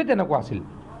ব্যৱস্থাটোৱে তেনেকুৱা আছিল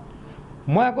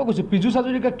মই আকৌ কৈছোঁ পীযুষ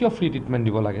হাজৰিকাক কিয় ফ্ৰী ট্ৰিটমেণ্ট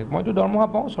দিব লাগে মইতো দৰমহা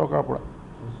পাওঁ চৰকাৰৰ পৰা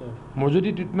মোৰ যদি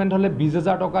ট্ৰিটমেণ্ট হ'লে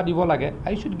 20,000 টকা দিব লাগে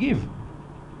আই শুড গিভ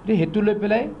গতিকে সেইটো লৈ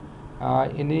পেলাই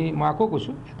এনেই মই আকৌ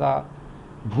কৈছোঁ এটা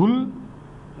ভুল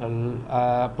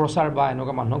প্ৰচাৰ বা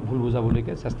এনেকুৱা মানুহক ভুল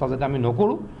বুজাবলৈকে চেষ্টা যাতে আমি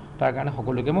নকৰোঁ তাৰ কাৰণে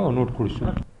সকলোকে মই অনুৰোধ কৰিছোঁ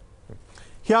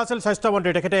সেয়া আছিল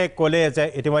স্বাস্থ্যমন্ত্ৰী তেখেতে ক'লে যে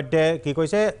ইতিমধ্যে কি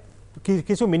কৈছে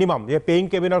কিছু মিনিমাম যে পেইং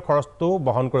কেবিনৰ খৰচটো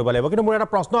বহন কৰিব লাগিব কিন্তু মোৰ এটা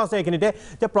প্ৰশ্ন আছে এইখিনিতে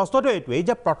যে প্ৰশ্নটো এইটোৱেই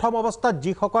যে প্ৰথম অৱস্থাত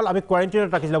যিসকল আমি কোৱাৰেণ্টাইনত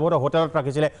ৰাখিছিলে বহুত হোটেলত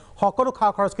ৰাখিছিলে সকলো খা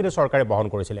খৰচখিনি চৰকাৰে বহন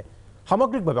কৰিছিলে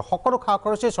সামগ্ৰিকভাৱে সকলো খা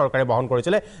খৰচেই চৰকাৰে বহন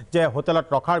কৰিছিলে যে হোটেলত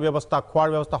ৰখাৰ ব্যৱস্থা খোৱাৰ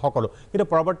ব্যৱস্থা সকলো কিন্তু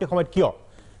পৰৱৰ্তী সময়ত কিয়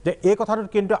যে এই কথাটোত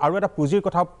কিন্তু আৰু এটা পুঁজিৰ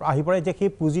কথা আহি পৰে যে সেই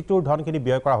পুঁজিটোৰ ধনখিনি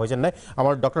ব্যয় কৰা হৈছে নাই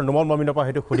আমাৰ ডক্টৰ নুমল মমিনৰ পৰা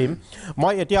সেইটো সুধিম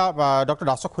মই এতিয়া ডক্টৰ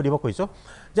দাসক সুধিব খুজিছোঁ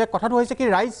যে কথাটো হৈছে কি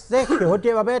ৰাইজ যে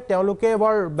শেহতীয়াভাৱে তেওঁলোকে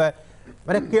বৰ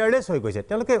মানে কেয়াৰলেছ হৈ গৈছে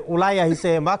তেওঁলোকে ওলাই আহিছে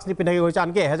মাস্ক নিপিন্ধাকৈ গৈছে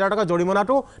আনকি 1000 টকা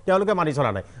জৰিমনাটো তেওঁলোকে মানি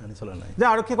চলা নাই যে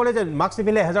আৰক্ষী ক'লে যে মাস্ক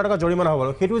নিপিন্ধিলে 1000 টকা জৰিমনা হ'ব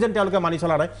সেইটো যেন তেওঁলোকে মানি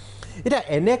চলা নাই এতিয়া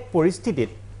এনে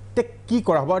পৰিস্থিতিত কি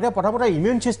কৰা হ'ব এতিয়া প্ৰথমতে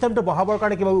ইমিউন ছিষ্টেমটো বঢ়াবৰ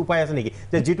কাৰণে কিবা উপায় আছে নেকি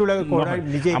যে যিটো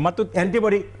নিজে আমাৰতো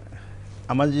এণ্টিবডি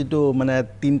আমাৰ যিটো মানে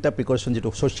 3টা প্ৰিকশ্যন যিটো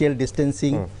social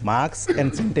distancing mask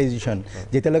and sanitisation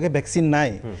যেতিয়ালৈকে ভেকচিন নাই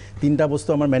 3টা বস্তু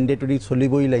আমাৰ মেণ্ডেটৰী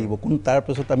চলিবই লাগিব কোন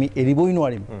তাৰপিছত আমি এৰিবই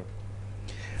নোৱাৰিম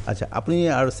আচ্ছা আপুনি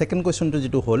আৰু সেকেন্ড কোৱেশ্চনটো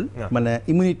যেটো হল মানে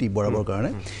ইমিউনিটি বঢ়াবৰ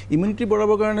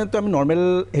কাৰণেতো আমি নৰ্মেল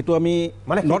হেতু আমি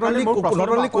নট অনলি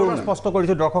স্পষ্ট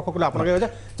কৰিছো দৰ্শকসকলে আপোনালোকে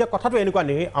যে কথাটো এনেকুৱা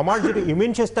নেকি আমাৰ যেটো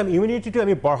ইমিউন সিস্টেম ইমিউনিটিটো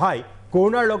আমি বঢ়াই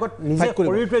কৰোনাৰ লগত নিজে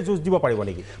শৰীৰটোৱে যুঁজ দিব পাৰিব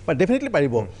নেকি ডেফিনেটলি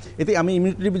পাৰিব এতি আমি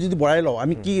ইমিউনিটি যদি বঢ়াই লওঁ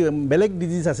আমি কি বেলেগ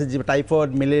ডিজিজ আছে যে টাইফয়েড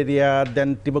মেলেৰিয়া দেন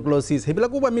টিউবাৰকুলোচিছ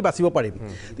হেবিলাকো আমি বাচিব পাৰিম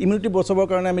ইমিউনিটি বচাবৰ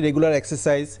কাৰণে আমি regular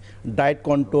exercise diet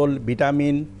control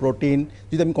vitamin protein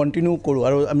যদি আমি কন্টিনিউ কৰোঁ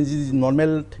আৰু আমি যদি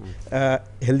নৰ্মেল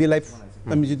হেলদি লাইফ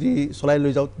আমি যদি চলাই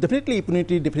লৈ যাওঁ ডেফিনেটলি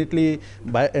ইমিউনিটি ডেফিনেটলি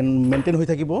মেইনটেইন হৈ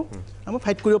থাকিব আমি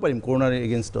ফাইট কৰিব পাৰিম কৰোনাৰ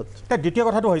এগেইনষ্টত দ্বিতীয়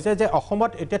কথাটো হৈছে যে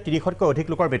অসমত এতিয়া 30তকৈ অধিক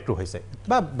লোকৰ মৃত্যু হৈছে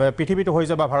বা পৃথিৱীতো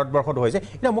হৈছে বা ভাৰতবৰ্ষতো হৈছে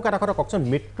এতিয়া মোক এটা কথা কওকচোন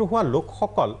মৃত্যু হোৱা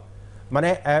লোকসকল মানে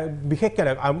বিশেষকৈ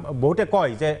বহুতে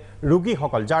কয় যে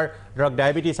ৰোগীসকল যাৰ ধৰক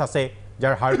ডায়েবেটিছ আছে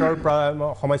যাৰ হাৰ্টৰ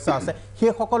সমস্যা আছে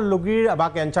সেইসকল ৰোগীৰ বা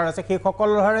কেঞ্চাৰ আছে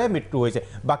সেইসকলৰহে মৃত্যু হৈছে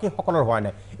বাকী সকলৰ হোৱা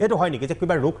নাই এইটো হয় নেকি যে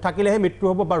কিবা ৰোগ থাকিলেহে মৃত্যু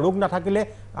হ'ব বা ৰোগ নাথাকিলে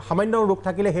সামান্য ৰোগ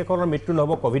থাকিলে সেইসকলৰ মৃত্যু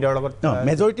নহ'ব কোভিডৰ লগত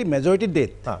মেজৰিটি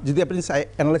ডেথ যদি আপুনি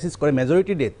এনালাইচিছ কৰে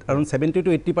মেজৰিটি ডেথ around 70 to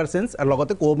 80% আৰু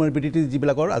লগতে কোমৰবিডিটিজ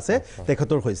যিবিলাকৰ আছে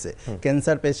তেখেতৰ হৈছে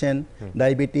cancer patient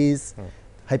diabetes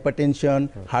hypertension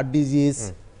heart disease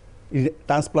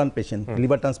transplant patient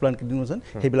liver transplant kidney transplant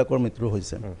সেইবিলাকৰ মৃত্যু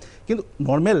হৈছে কিন্তু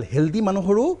নৰ্মেল হেল্ডি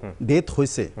মানুহৰো ডেথ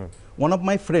হৈছে one of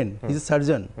my friend he's a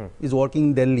surgeon is working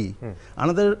in Delhi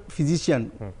another physician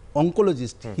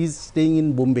oncologist he's staying in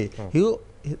Bombay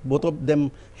both of them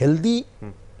healthy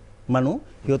মানুহ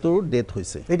সিহঁতৰ death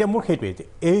হৈছে এতিয়া মোৰ সেইটোৱে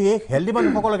এই হেল্ডি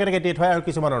মানুহসকলৰ কেনেকৈ ডেথ হয় আৰু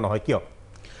কিছুমানৰ নহয় কিয়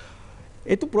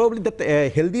এইটো প্ৰবলি দ্যাট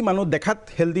হেল্ডি মানুহ দেখাত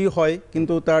হেল্ডি হয়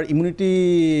কিন্তু তাৰ immunity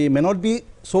may not be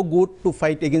so good to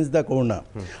fight against the corona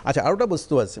acha aru ta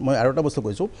bostu ase moi aru ta bostu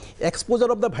koisu exposure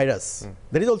of the virus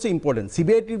that is also important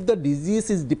severity of the disease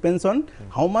is depends on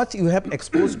how much you have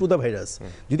exposed to the virus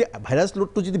jodi virus load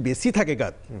to jodi beshi thake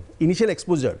gat initial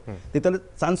exposure tetaile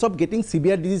chance of getting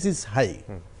severe disease is high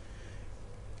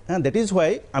and that is why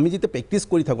ami jete practice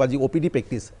kori thaku aji OPD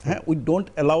practice we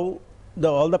don't allow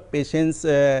all the patients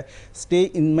stay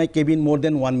in my cabin more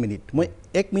than 1 minute moi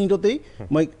 1 minute otei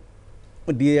moi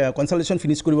কনসালটেশ্যন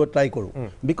finish কৰিব try কৰোঁ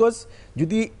because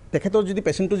যদি তেখেতৰ যদি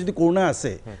পেচেণ্টৰ যদি corona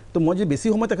আছে তো মই যদি বেছি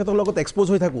সময় তেখেতৰ লগত এক্সপ'জ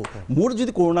হৈ থাকোঁ মোৰ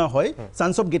যদি কৰোণা হয়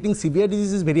chance of getting severe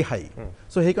disease is very হাই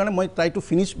চ' সেইকাৰণে মই try two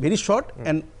finish very short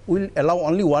and will allow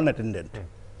only one attendant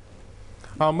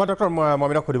মই ডক্টৰ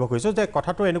মমিনক সুধিব খুজিছোঁ যে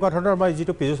কথাটো এনেকুৱা ধৰণৰ মই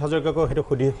যিটো পীযুষ হাজৰিকাক সেইটো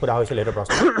সোধা হৈছিল সেইটো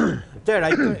প্ৰশ্ন যে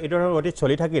ৰাজ্য এইদৰে অতীত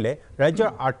চলি থাকিলে ৰাজ্যৰ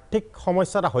আৰ্থিক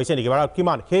সমস্যা এটা হৈছে নেকি বাৰু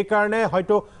কিমান সেইকাৰণে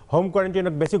হয়তো হোম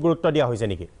কোৱাৰেণ্টাইনত বেছি গুৰুত্ব দিয়া হৈছে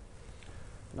নেকি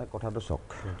নাই কথাটো চাওক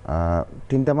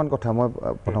তিনিটামান কথা মই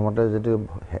প্ৰথমতে যদি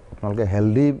আপোনালোকে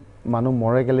হেল্ডি মানুহ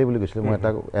মৰে কেলে বুলি কৈছিলে মই এটা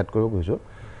এড কৰিব খুজিছোঁ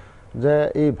যে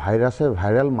এই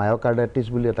ভাইৰেল মায়'কাৰ্ডাইটিছ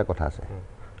বুলি এটা কথা আছে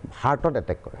হাৰ্টত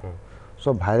এটেক কৰে চ'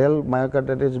 ভাইৰেল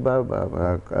মায়'কাৰ্ডাইটিছ বা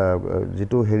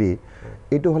যিটো হেৰি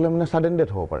এইটো হ'লে মানে ছাডেন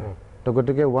ডেথ হ'ব পাৰে তো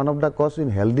গতিকে one of the cause in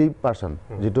healthy person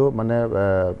যিটো মানে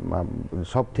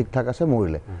চব ঠিক ঠাক আছে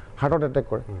মৰিলে হাৰ্টত এটেক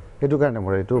কৰে সেইটো কাৰণে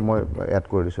মৰে এইটো মই এড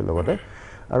কৰি দিছোঁ লগতে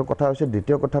আৰু কথা হৈছে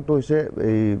দ্বিতীয় কথাটো হৈছে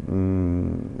এই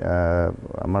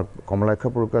আমাৰ কমলাক্ষ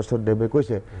প্ৰকাশদেৱে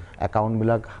কৈছে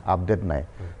একাউণ্টবিলাক আপডেট নাই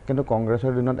কিন্তু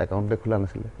কংগ্ৰেছৰ দিনত একাউণ্টে খোলা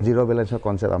নাছিলে জিৰ' বেলেঞ্চৰ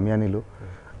কনচেপ্ট আমি আনিলোঁ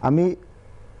আমি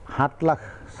 7 লাখ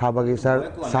চাহ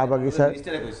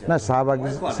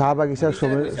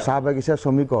বাগিচাৰ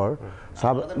শ্ৰমিকৰ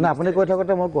নাই আপুনি কৈ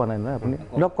থাকোঁতে মই কোৱা নাই নহয় আপুনি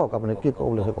লগ কওক আপুনি কি ক'ব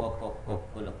বুলি কওক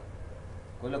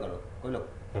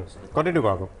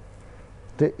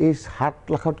তো এই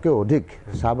 7 লাখতকৈ অধিক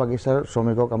চাহ বাগিচাৰ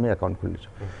শ্ৰমিকক আমি একাউণ্ট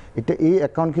খুলিছোঁ এতিয়া এই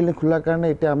একাউণ্টখিনি খোলাৰ কাৰণে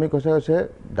এতিয়া আমি কৈছে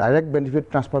ডাইৰেক্ট বেনিফিট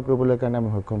ট্ৰান্সফাৰ কৰিবলৈ কাৰণে আমি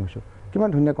সক্ষম হৈছোঁ কিমান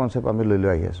ধুনীয়া কনচেপ্ট আমি লৈ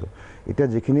আহি আছোঁ এতিয়া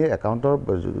যিখিনি একাউণ্টৰ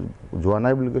যোৱা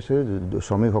নাই বুলি কৈছে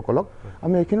শ্ৰমিকসকলক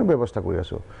আমি এইখিনিও ব্যৱস্থা কৰি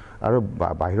আছোঁ আৰু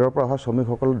বাহিৰৰ পৰা অহা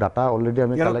শ্ৰমিকসকলৰ ডাটা অলৰেডি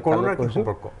আমি কালেক্ট কৰিছোঁ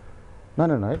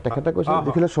নহয় তেখেতে কৈছে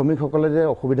যিখিনি শ্ৰমিকসকলে যে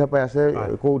অসুবিধা পাই আছে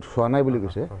একো চোৱা নাই বুলি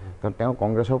কৈছে কাৰণ তেওঁ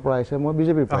কংগ্ৰেছৰ পৰা আহিছে মই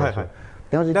বিজেপিৰ পৰা আহিছোঁ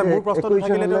তেওঁ যেতিয়া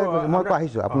মই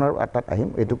আহিছোঁ আপোনাৰ তাত আহিম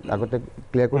এইটো আগতে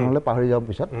ক্লিয়াৰ কৰি নহ'লে পাহৰি যাওঁ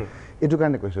পিছত এইটো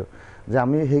কাৰণে কৈছোঁ যে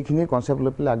আমি সেইখিনি কনচেপ্ট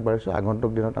লৈ পেলাই আগবাঢ়িছোঁ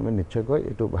আগন্তুক দিনত আমি নিশ্চয়কৈ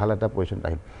এইটো ভাল এটা পজিশ্যনত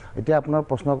আহিম এতিয়া আপোনাৰ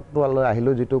প্ৰশ্নটোলৈ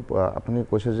আহিলোঁ যিটো আপুনি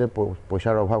কৈছে যে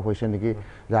পইচাৰ অভাৱ হৈছে নেকি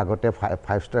যে আগতে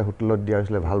 5 ষ্টাৰ হোটেলত দিয়া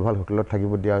হৈছিলে ভাল হোটেলত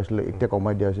থাকিব দিয়া হৈছিলে এতিয়া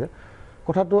কমাই দিয়া হৈছে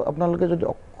কথাটো আপোনালোকে যদি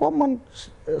অকণমান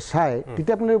চাই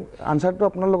তেতিয়া আপুনি আনচাৰটো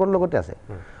আপোনালোকৰ লগতে আছে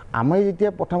আমি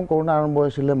যেতিয়া প্ৰথম কৰোণা আৰম্ভ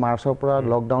হৈছিলে মাৰ্চৰ পৰা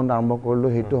লকডাউন আৰম্ভ কৰিলোঁ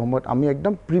সেইটো সময়ত আমি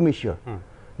একদম প্ৰিমেচিয়ৰ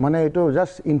মানে এইটো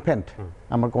জাষ্ট ইনফেণ্ট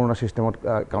আমাৰ কৰোণা ছিষ্টেমত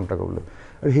কাউণ্টাৰ কৰিবলৈ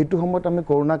আৰু সেইটো সময়ত আমি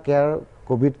corona care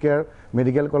Covid care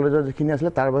medical কলেজৰ যিখিনি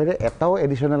আছিলে তাৰ বাহিৰে এটাও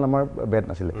এডিশ্যনেল আমাৰ বেড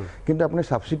নাছিলে কিন্তু আপুনি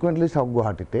ছাবচিকুৱেণ্টলি চাওক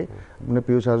গুৱাহাটীতে আপুনি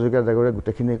পীয়ুষ হাজৰিকাৰ জাগৰে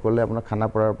গোটেইখিনি ক'লে আপোনাৰ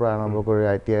খানাপাৰাৰ পৰা আৰম্ভ কৰি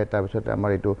ITI তাৰপিছতে আমাৰ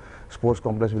এইটো স্পৰ্টছ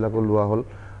কমপ্লেক্সবিলাকো লোৱা হ'ল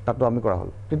তাতো আমি কৰা হ'ল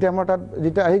তেতিয়া আমাৰ তাত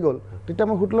যেতিয়া আহি গ'ল তেতিয়া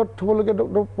আমাৰ হোটেলত থ'বলগীয়া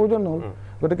প্ৰয়োজন নহ'ল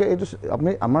গতিকে এইটো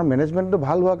আপুনি আমাৰ মেনেজমেণ্টটো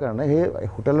ভাল হোৱাৰ কাৰণে সেই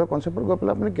হোটেলৰ কনচেপ্টত গৈ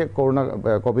পেলাই আপুনি কৰোণা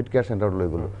কোভিড কেয়াৰ চেণ্টাৰত লৈ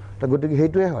গ'লোঁ গতিকে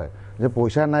সেইটোৱে হয় যে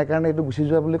পইচা নাই কাৰণে এইটো গুচি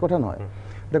যোৱা বুলি কথা নহয়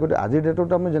গতিকে আজিৰ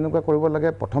ডেটত আমি যেনেকুৱা কৰিব লাগে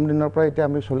প্ৰথম দিনৰ পৰা এতিয়া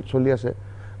আমি চলি আছে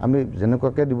আমি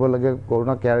যেনেকুৱাকৈ দিব লাগে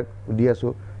কৰোণা কেয়াৰ দি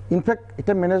আছোঁ ইনফেক্ট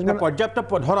এতিয়া মেনেজমেণ্ট পৰ্যাপ্ত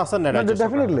ধন আছে নাই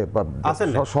ডেফিনেটলি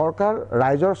চৰকাৰ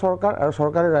ৰাইজৰ চৰকাৰ আৰু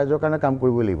চৰকাৰে ৰাইজৰ কাৰণে কাম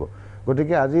কৰিব লাগিব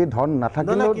গতিকে আজি ধন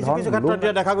নাথাকিলেও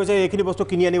দেখা গৈছে এইখিনি বস্তু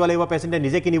কিনি আনিব লাগিব পেচেণ্টে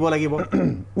নিজে কিনিব লাগিব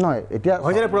নহয় এতিয়া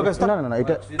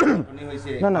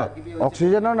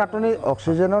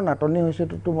অক্সিজেনৰ নাটনি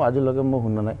হৈছেতো আজিলৈকে মই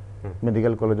শুনা নাই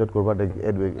মেডিকেল কলেজত ক'ৰবাত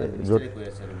য'ত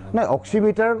নাই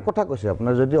অক্সিমিটাৰ কথা কৈছে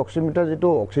আপোনাৰ যদি অক্সিমিটাৰ যিটো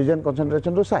অক্সিজেন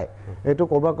কনচেনট্ৰেশ্যনটো চাই এইটো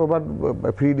ক'ৰবাত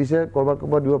ফ্ৰী দিছে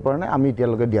ক'ৰবাত দিব পৰা নাই আমি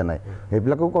এতিয়ালৈকে দিয়া নাই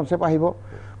সেইবিলাকো কনচেপ্ট আহিব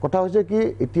কথা হৈছে কি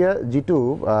এতিয়া যিটো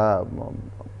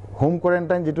হোম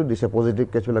কোৱাৰেণ্টাইন যিটো দিছে পজিটিভ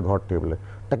কেছবিলাক ঘৰত থাকিবলৈ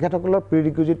তেখেতসকলৰ প্ৰি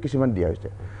ৰিকুইজিট কিছুমান দিয়া হৈছে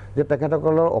যে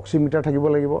তেখেতসকলৰ অক্সিমিটাৰ থাকিব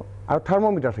লাগিব আৰু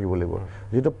থাৰ্মোমিটাৰ থাকিব লাগিব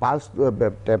যিটো পালছ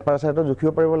টেম্পাৰেচাৰটো জুখিব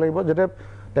পাৰিব লাগিব যাতে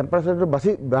টেম্পাৰেচাৰটো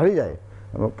বাঢ়ি যায়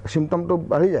চিমটমটো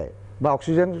বাঢ়ি যায় বা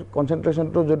অক্সিজেন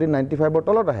কনচেনট্ৰেশ্যনটো যদি 95ৰ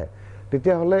তলত আহে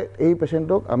তেতিয়াহ'লে এই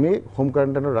পেচেণ্টক আমি হোম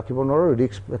কোৱাৰেণ্টাইনত ৰাখিব নোৱাৰোঁ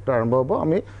ৰিস্ক ফেক্টৰ আৰম্ভ হ'ব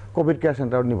আমি ক'ভিড কেয়াৰ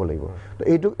চেণ্টাৰত নিব লাগিব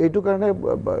তো এইটো কাৰণে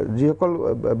যিসকল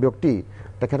ব্যক্তি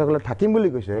তেখেতসকলে থাকিম বুলি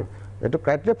কৈছে এইটো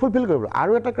ক্ৰাইটেৰিয়া ফুলফিল কৰিব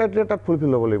আৰু এটা ক্ৰাইটেৰিয়া তাত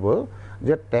ফুলফিল হ'ব লাগিব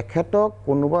যে তেখেতক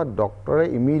কোনোবা ডক্টৰে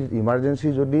ইমাৰ্জেঞ্চি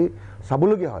যদি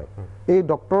চাবলগীয়া হয় এই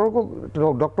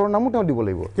ডক্টৰৰ নামো তেওঁ দিব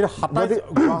লাগিব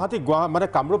গুৱাহাটী মানে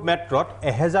কামৰূপ মেট্ৰত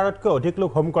 1000তকৈ অধিক লোক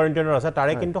হোম কোৱাৰেণ্টাইনত আছে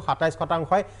তাৰে কিন্তু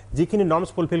 27% যিখিনি নৰ্মছ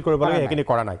ফুলফিল কৰিব লাগে সেইখিনি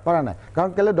কৰা নাই কাৰণ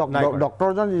কেলে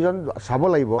ডক্টৰজন যিজন চাব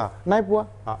লাগিব নাই পোৱা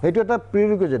সেইটো এটা প্ৰি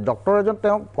ৰিকুইজিট ডক্টৰ এজন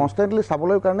তেওঁ কনষ্টেণ্টলি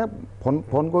চাবলৈ কাৰণে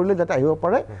ফোন কৰিলে যাতে আহিব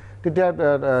পাৰে তেতিয়া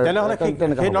তেনেহ'লে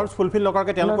সেই নৰ্মছ ফুলফিল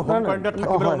নকৰাকৈ তেওঁলোকক হোম কোৱাৰেণ্টাইনত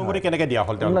থাকিবলৈ অনুমতি কেনেকৈ দিয়া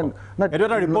হ'ল তেওঁলোকক এইটো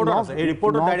এটা ৰিপৰ্ট আছে এই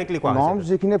ৰিপৰ্টত ডাইৰেক্টলি কোৱা হৈছে নৰ্মছ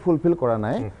যিখিনি ফুলফিল কৰা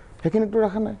নাই সেইখিনিতো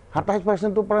ৰখা নাই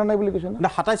 27%টো পৰা নাই বুলি কৈছে না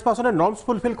 27% নৰ্মছ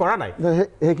ফুলফিল কৰা নাই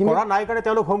সেইখিনি কৰা নাই কাৰণে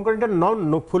তেওঁলোক হোম কোৱাৰেণ্টাইন নন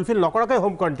ফুলফিল নকৰাকৈ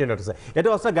হোম কোৱাৰেণ্টাইনত আছে এইটো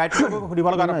আছে গাইডলাইনক সুধিব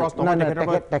লগা এটা প্ৰশ্ন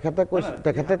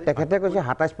তেখেতে কৈছে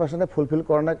 27% ফুলফিল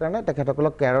কৰা নাই কাৰণে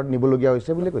তেখেতসকলক কেয়াৰত নিবলগীয়া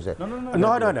হৈছে বুলি কৈছে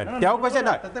নহয় তেওঁ কৈছে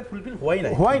নাই তাতে ফুলফিল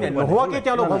হোৱাই নাই নোহোৱাকৈ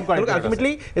তেওঁলোক হোম কোৱাৰেণ্টাইন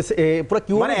আল্টিমেটলি পুৰা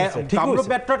কিউ মানে কামৰূপ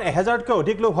মেট্ৰত 1000তকৈ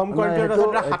অধিক লোক হোম কোৱাৰেণ্টাইনত আছে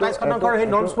 27% সেই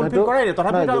নৰ্মছ ফুলফিল কৰাই নাই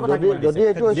তথাপি যদি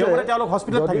এইটো হৈছে তেওঁলোক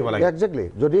হস্পিটেলত থাকিব লাগে এক্সেক্টলি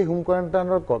যদি হোম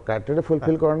কোৱাৰেণ্টাইনৰ ক্ৰাইটেৰিয়া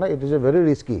ফুলফিল কৰা নাই it is a very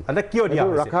risky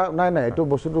ৰখা নাই এইটো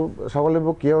বস্তুটো চাব লাগিব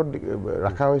কিয়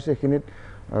ৰখা হৈছে এইখিনিত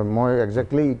মই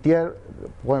এক্সেক্টলি এতিয়াৰ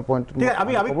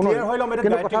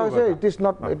কথা হৈছে ইট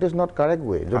ইজ নট কাৰেক্ট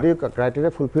ৱে যদি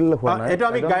ক্ৰাইটেৰিয়া ফুলফিল হোৱা নাই এইটো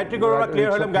আমি গায়ত্ৰী গৌৰৱ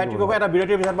ক্লিয়াৰ হৈ ল'ম গায়ত্ৰী গৌৰৱ এটা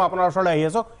বিৰতিৰ পিছত মই আপোনাৰ ওচৰলৈ আহি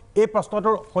আছোঁ এই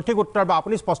প্ৰশ্নটোৰ সঠিক উত্তৰ বা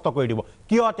আপুনি স্পষ্ট কৰি দিব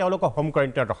কিয় তেওঁলোকক হোম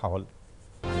কোৱাৰেণ্টাইনত ৰখা হ'ল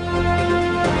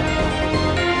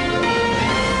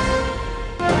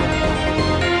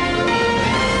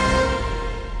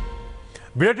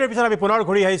বিৰতিৰ পিছত আমি পুনৰ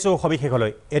ঘূৰি আহিছোঁ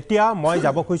সবিশেষলৈ এতিয়া মই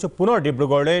যাব খুজিছোঁ পুনৰ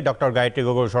ডিব্ৰুগড়লৈ ডক্টৰ গায়ত্ৰী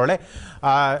গগৈৰ ওচৰলৈ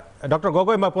ডক্টৰ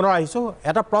গগৈ মই পুনৰ আহিছোঁ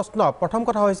এটা প্ৰশ্ন প্ৰথম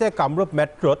কথা হৈছে কামৰূপ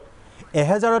মেট্ৰত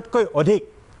 1000তকৈ অধিক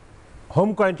হোম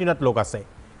কোৱাৰেণ্টাইনত লোক আছে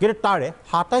কিন্তু তাৰে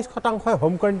 27%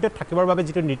 হোম কোৱাৰেণ্টাইনত থাকিবৰ বাবে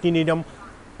যিটো নীতি নিয়ম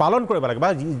পালন কৰিব লাগে বা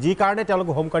যি কাৰণে তেওঁলোক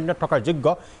হোম কোৱাৰেণ্টাইনত থকাৰ যোগ্য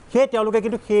সেই তেওঁলোকে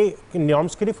কিন্তু সেই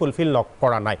নিয়মছখিনি ফুলফিল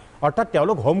নকৰা নাই অৰ্থাৎ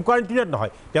তেওঁলোক হোম কোৱাৰেণ্টাইনত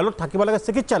নহয় তেওঁলোক থাকিব লাগে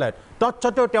চিকিৎসালয়ত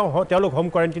তৎসত্ত্বেও তেওঁলোক হোম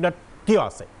কোৱাৰেণ্টাইনত কিয়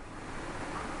আছে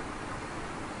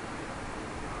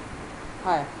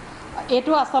হয়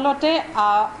এইটো আচলতে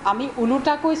আমি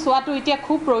উলুটাকৈ চোৱাটো এতিয়া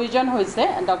খুব প্ৰয়োজন হৈছে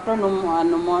ডক্টৰ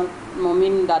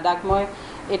মমিন দাদাক মই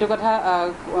এইটো কথা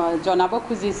জনাব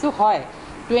খুজিছোঁ হয়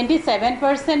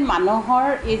 27% মানুহৰ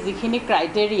এই যিখিনি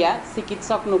ক্ৰাইটেৰিয়া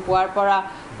চিকিৎসক নোপোৱাৰ পৰা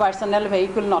পাৰ্চনেল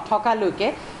ভেহিকুল নথকালৈকে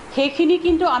সেইখিনি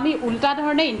কিন্তু আমি উল্টা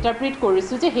ধৰণে ইণ্টাৰপ্ৰিট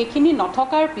কৰিছোঁ যে সেইখিনি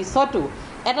নথকাৰ পিছতো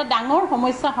এটা ডাঙৰ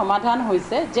সমস্যা সমাধান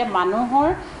হৈছে যে মানুহৰ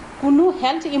কোনো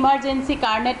হেল্থ ইমাৰ্জেঞ্চি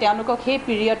কাৰণে তেওঁলোকক সেই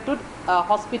পিৰিয়ডটোত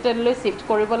হস্পিটেললৈ শিফ্ট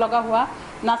কৰিব লগা হোৱা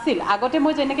নাছিল আগতে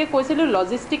মই যেনেকৈ কৈছিলোঁ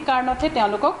লজিষ্টিক কাৰণতহে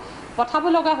তেওঁলোকক পঠাব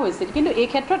লগা হৈছিল কিন্তু এই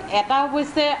ক্ষেত্ৰত এটা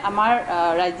অৱশ্যে আমাৰ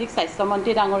ৰাজ্যিক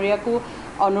স্বাস্থ্যমন্ত্ৰী ডাঙৰীয়াকো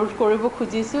অনুৰোধ কৰিব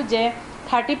খুজিছোঁ যে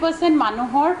 30%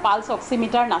 মানুহৰ পালছ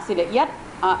অক্সিমিটাৰ নাছিলে ইয়াত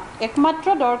একমাত্ৰ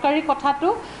দৰকাৰী কথাটো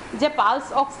যে পালছ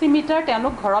অক্সিমিটাৰ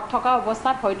তেওঁলোক ঘৰত থকা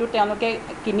অৱস্থাত হয়তো তেওঁলোকে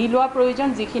কিনি লোৱা প্ৰয়োজন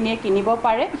যিখিনিয়ে কিনিব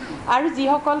পাৰে আৰু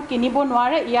যিসকল কিনিব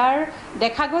নোৱাৰে ইয়াৰ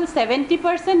দেখা গ'ল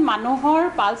 70% মানুহৰ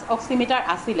পালছ অক্সিমিটাৰ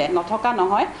আছিলে নথকা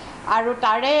নহয় আৰু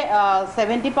তাৰে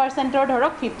 70%ৰ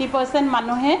ধৰক 50%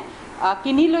 মানুহে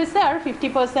কিনি লৈছে আৰু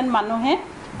 50% মানুহে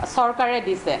চৰকাৰে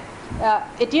দিছে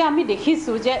এতিয়া আমি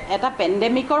দেখিছোঁ যে এটা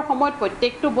পেণ্ডেমিকৰ সময়ত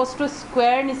প্ৰত্যেকটো বস্তু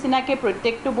স্কুৱেৰ নিচিনাকৈ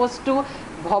প্ৰত্যেকটো বস্তু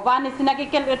ভবা নিচিনাকৈ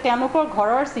তেওঁলোকৰ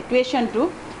ঘৰৰ চিটুৱেশ্যনটো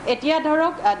এতিয়া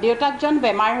ধৰক দেউতাকজন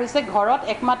বেমাৰ হৈছে ঘৰত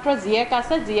একমাত্ৰ জীয়েক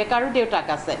আছে জীয়েক আৰু দেউতাক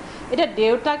আছে এতিয়া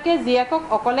দেউতাকে জীয়েকক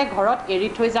অকলে ঘৰত এৰি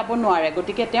থৈ যাব নোৱাৰে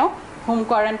গতিকে তেওঁ হোম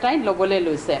কোৱাৰেণ্টাইন ল'বলৈ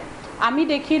লৈছে আমি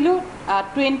দেখিলোঁ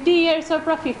 20 ইয়াৰ্ছৰ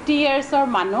পৰা 50 ইয়াৰ্ছৰ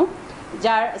মানুহ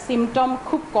যাৰ চিমটম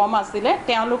খুব কম আছিলে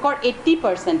তেওঁলোকৰ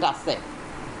 80% আছে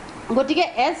গতিকে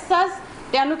এজ চাচ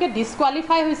তেওঁলোকে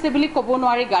ডিছকুৱালিফাই হৈছে বুলি ক'ব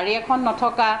নোৱাৰি গাড়ী এখন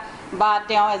নথকা বা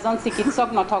তেওঁ এজন চিকিৎসক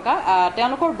নথকা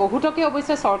তেওঁলোকৰ বহুতকে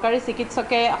অৱশ্যে চৰকাৰী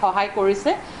চিকিৎসকে সহায়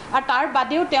কৰিছে আৰু তাৰ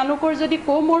বাদেও তেওঁলোকৰ যদি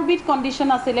কোমৰ্বিড কণ্ডিশ্যন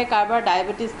আছিলে কাৰোবাৰ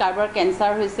ডায়েবেটিছ কাৰোবাৰ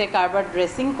কেঞ্চাৰ হৈছে কাৰোবাৰ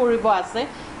ড্ৰেছিং কৰিব আছে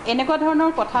এনেকুৱা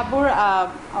ধৰণৰ কথাবোৰ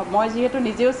মই যিহেতু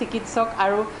নিজেও চিকিৎসক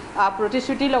আৰু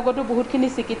প্ৰতিশ্ৰুতিৰ লগতো বহুতখিনি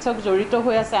চিকিৎসক জড়িত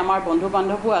হৈ আছে, আমাৰ বন্ধু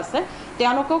বান্ধৱো আছে,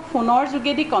 তেওঁলোকক ফোনৰ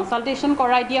যোগেদি কনচাল্টেশ্যন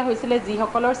কৰাই দিয়া হৈছিলে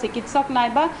যিসকলৰ চিকিৎসক নাই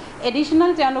বা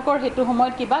এডিশ্যনেল তেওঁলোকৰ সেইটো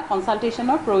সময়ত কিবা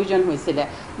কনচাল্টেশ্যনৰ প্ৰয়োজন হৈছিলে।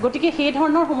 গতিকে সেই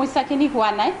ধৰণৰ সমস্যাখিনি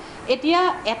হোৱা নাই। এতিয়া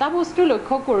এটা বস্তু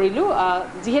লক্ষ্য কৰিলোঁ,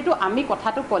 যিহেতু আমি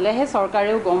কথাটো ক'লেহে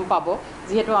চৰকাৰেও গম পাব,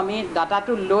 যিহেতু আমি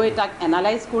ডাটাটো লৈ তাক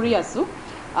এনালাইজ কৰি আছোঁ,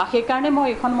 সেইকাৰণে মই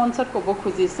এইখন মঞ্চত ক'ব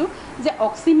খুজিছোঁ যে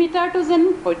অক্সিমিটাৰটো যেন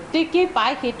প্ৰত্যেকেই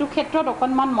পায় সেইটো ক্ষেত্ৰত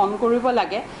অকণমান মন কৰিব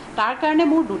লাগে। তাৰ কাৰণে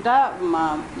মোৰ দুটা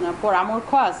পৰামৰ্শ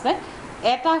আছে।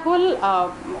 এটা হ'ল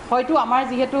হয়তো আমাৰ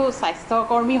যিহেতু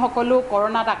স্বাস্থ্যকৰ্মীসকলো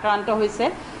কৰোণাত আক্ৰান্ত হৈছে,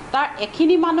 তাৰ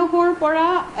এখিনি মানুহৰ পৰা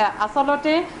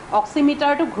আচলতে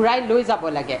অক্সিমিটাৰটো ঘূৰাই লৈ যাব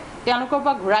লাগে। তেওঁলোকৰ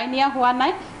পৰা ঘূৰাই নিয়া হোৱা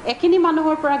নাই, এখিনি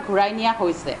মানুহৰ পৰা ঘূৰাই নিয়া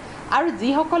হৈছে। আৰু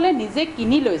যিসকলে নিজে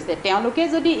কিনি লৈছে তেওঁলোকে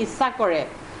যদি ইচ্ছা কৰে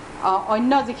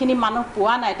অন্য যিখিনি মানুহ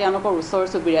পোৱা নাই তেওঁলোকৰ ওচৰ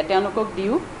চুবুৰীয়া তেওঁলোকক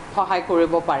দিও সহায়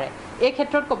কৰিব পাৰে। এই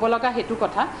ক্ষেত্ৰত ক'ব লগা সেইটো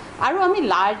কথা। আৰু আমি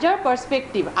লাৰ্জাৰ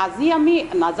পাৰ্সপেক্টিভ, আজি আমি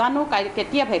নাজানো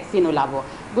কেতিয়া ভেকচিন ওলাব,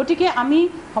 গতিকে আমি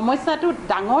সমস্যাটো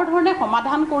ডাঙৰ ধৰণে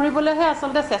সমাধান কৰিবলৈহে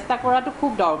আচলতে চেষ্টা কৰাটো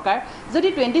খুব দৰকাৰ। যদি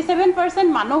 27%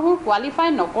 মানুহৰ কোৱালিফাই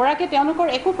নকৰাকৈ তেওঁলোকৰ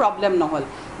একো প্ৰব্লেম নহ'ল,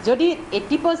 যদি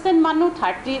 80% মানুহ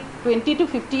 20 to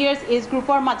 50 years এজ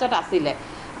গ্ৰুপৰ মাজত আছিলে,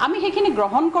 আমি সেইখিনি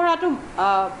গ্ৰহণ কৰাটো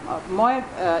মই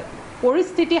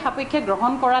পৰিস্থিতি সাপেক্ষে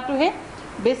গ্ৰহণ কৰাটোহে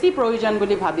বেছি প্ৰয়োজন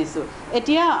বুলি ভাবিছোঁ।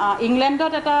 এতিয়া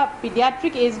ইংলেণ্ডত এটা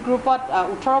পিডিয়াট্ৰিক এজ গ্ৰুপত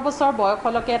 18 বছৰ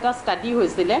বয়সলৈকে এটা ষ্টাডি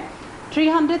হৈছিলে,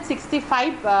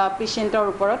 365 পেচেণ্টৰ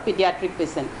ওপৰত পিডিয়াট্ৰিক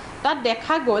পেচেণ্ট। তাত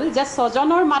দেখা গ'ল যে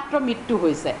 6জনৰ মাত্ৰ মৃত্যু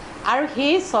হৈছে আৰু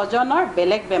সেই 6জনৰ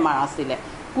বেলেগ বেমাৰ আছিলে।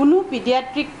 কোনো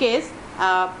পিডিয়াট্ৰিক কেছ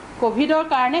ক'ভিডৰ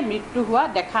কাৰণে মৃত্যু হোৱা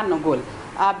দেখা নগ'ল।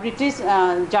 ব্ৰিটিছ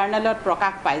জাৰ্নেলত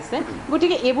প্ৰকাশ পাইছে।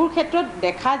 গতিকে এইবোৰ ক্ষেত্ৰত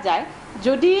দেখা যায়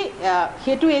যদি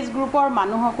সেইটো এজ গ্ৰুপৰ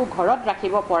মানুহকো ঘৰত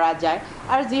ৰাখিব পৰা যায়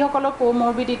আৰু যিসকলৰ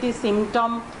কোমৰ্বিডিটি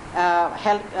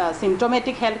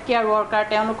চিমটমেটিক হেল্থ কেয়াৰ ৱৰ্কাৰ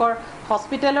তেওঁলোকৰ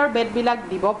হস্পিটেলৰ বেডবিলাক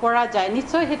দিব পৰা যায়,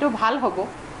 নিশ্চয় সেইটো ভাল হ'ব।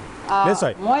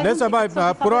 নিশ্চয়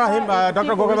পুনৰ আহিম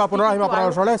ডক্টৰ গগৈ বা পুনৰ আহিম আপোনাৰ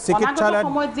ওচৰলৈ। চিকিৎসালয়ত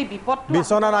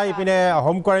বিচনা নাই, ইপিনে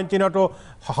হোম কোৱাৰেণ্টাইনতো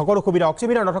সকলো সুবিধা,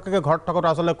 অক্সিমিটাৰ নথকাকৈ ঘৰত থকাটো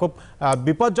আচলতে খুব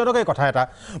বিপদজনকেই কথা এটা।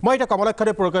 মই এতিয়া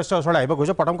কমলাক্ষী পুৰকাষ্টৰ ওচৰলৈ আহিব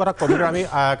খুজিছোঁ। প্ৰথম কথা, ক'ভিডৰ আমি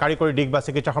কাৰিকৰী দিশ বা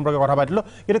চিকিৎসা সম্পৰ্কে কথা পাতিলোঁ,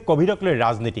 কিন্তু ক'ভিডক লৈ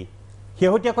ৰাজনীতি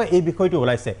শেহতীয়াকৈ এই বিষয়টো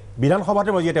ওলাইছে,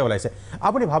 বিধানসভাতে মজিয়াতে ওলাইছে।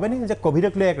 আপুনি ভাবেনে যে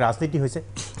ক'ভিডক লৈ এক ৰাজনীতি হৈছে?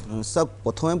 চাওক,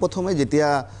 প্ৰথমে যেতিয়া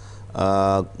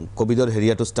ক'ভিডৰ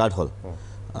হেৰিয়াটো ষ্টাৰ্ট হ'ল,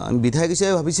 আমি বিধায়ক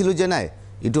হিচাপে ভাবিছিলোঁ যে নাই,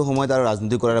 এইটো সময়ত আৰু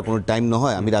ৰাজনীতি কৰাৰ কোনো টাইম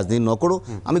নহয়, আমি ৰাজনীতি নকৰোঁ,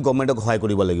 আমি গভৰ্ণমেণ্টক সহায়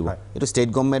কৰিব লাগিব। এইটো ষ্টেট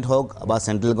গভৰ্ণমেণ্ট হওক বা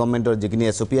চেণ্ট্ৰেল গভৰ্ণমেণ্টৰ যিখিনি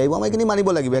SOP আহিব আমি এইখিনি মানিব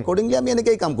লাগিব। একৰ্ডিংলি আমি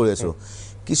এনেকৈয়ে কাম কৰি আছোঁ।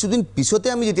 কিছুদিন পিছতে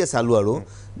আমি যেতিয়া চালোঁ আৰু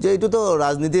যে এইটোতো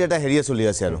ৰাজনীতিৰ এটা হেৰিয়ে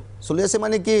চলি আছে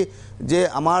মানে কি, যে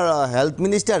আমাৰ হেল্থ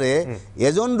মিনিষ্টাৰে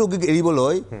এজন ৰোগীক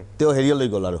এৰিবলৈ তেওঁ হেৰিয়লৈ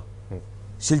গ'ল আৰু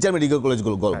শিলচৰ মেডিকেল কলেজ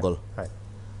গ'ল।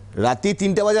 ৰাতি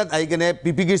 3টা বজাত আহি কেনে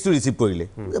PP কিটছটো ৰিচিভ কৰিলে।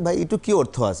 ভাই, এইটো কি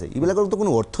অৰ্থ আছে? এইবিলাকৰতো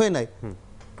কোনো অৰ্থই নাই।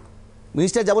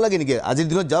 মিনিষ্টাৰ যাব লাগে নেকি? আজিৰ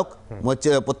দিনত যাওক, মই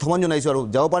প্ৰথমত জনাইছোঁ আৰু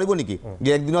যাব পাৰিব নেকি? যে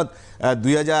একদিনত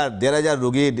 2000-1500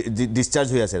 ৰোগী ডিছচাৰ্জ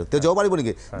হৈ আছে, তেওঁ যাব পাৰিব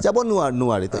নেকি? যাব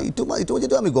নোৱাৰে। তো এইটো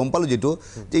যিটো আমি গম পালোঁ যে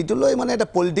এইটো লৈ মানে এটা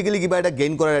পলিটিকেলি কিবা এটা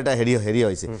গেইন কৰাৰ এটা হেৰি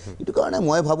হৈছে। এইটো কাৰণে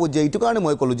মই ভাবোঁ যে এইটো কাৰণে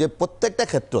মই ক'লোঁ যে প্ৰত্যেকটা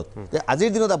ক্ষেত্ৰত যে আজিৰ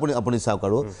দিনত আপুনি চাওক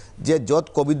আৰু যে য'ত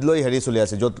ক'ভিড লৈ হেৰি চলি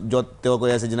আছে, য'ত তেওঁ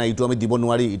কৈ আছে যে নাই এইটো আমি দিব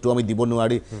নোৱাৰি,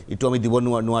 এইটো আমি দিব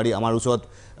নোৱাৰি, আমাৰ ওচৰত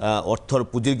অৰ্থৰ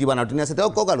পুঁজিৰ কিবা নাটনি আছে, তেওঁ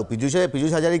কওক আৰু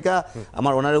পীযুষ হাজাৰিকা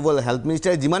আমাৰ অনাৰেবল হেল্থ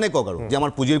মিনিষ্টাৰে যিমানে কওক আৰু যে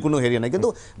আমাৰ পুঁজিৰ কোনো হেৰি নাই, কিন্তু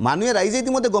মানুহে ৰাইজে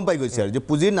ইতিমধ্যে গম পাই গৈছে আৰু যে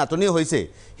পুঁজিৰ নাটনি হৈছে।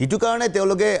 সেইটো কাৰণে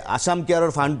তেওঁলোকে আছাম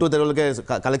কেয়াৰৰ ফাণ্ডটো তেওঁলোকে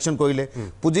কালেকশ্যন কৰিলে।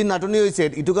 পুঁজিৰ নাটনি হৈছে,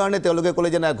 এইটো কাৰণে তেওঁলোকে ক'লে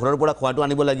যে নাই, ঘৰৰ পৰা খোৱাটো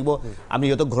আনিব লাগিব, আমি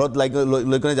সিহঁতক ঘৰত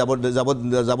লৈ কেনে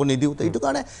যাব নিদিওঁ। তো এইটো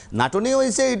কাৰণে নাটনি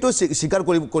হৈছে, এইটো স্বীকাৰ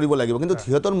কৰিব লাগিব। কিন্তু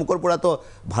সিহঁতৰ মুখৰ পৰাতো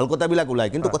ভাল কথাবিলাক ওলায়।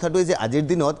 কিন্তু কথাটো যে আজিৰ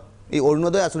দিনত এই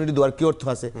অৰুণোদয় আঁচনিটো দিয়াৰ কি অৰ্থ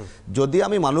আছে? যদি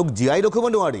আমি মানুহক জীয়াই ৰাখিব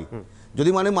নোৱাৰি,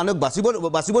 যদি মানুহক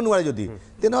বাচিব নোৱাৰে, যদি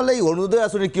তেনেহ'লে এই অৰুণোদয়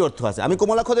আঁচনিৰ কি অৰ্থ আছে? আমি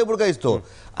কমলাক্ষী পুৰকাষ্ট,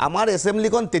 আমাৰ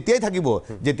এছেম্বলিখন তেতিয়াই থাকিব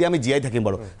যেতিয়া আমি জীয়াই থাকিম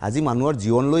বাৰু। আজি মানুহৰ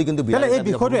জীৱন লৈ কিন্তু এই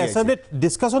বিষয়টো এছেম্বলিত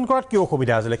ডিছকাশ্যন কৰাত কি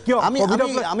অসুবিধা আছিলে? কিয়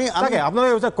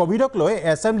আপোনালোকে ক'ভিডক লৈ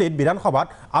এছেম্বলিত বিধানসভাত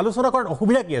আলোচনা কৰাত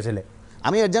অসুবিধা কি আছিলে?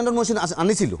 আমি এডজাৰ্ণমেণ্ট মশ্যন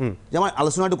আনিছিলোঁ যে আমাৰ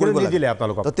আলোচনাটো কৰিব নিদিলে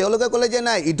আপোনালোকক। তো তেওঁলোকে ক'লে যে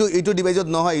নাই, এইটো ডিভাইজত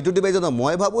নহয়, এইটো ডিভাইজত নহয়।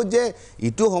 মই ভাবোঁ যে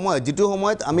যিটো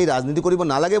সময়ত আমি ৰাজনীতি কৰিব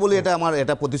নালাগে বুলি আমাৰ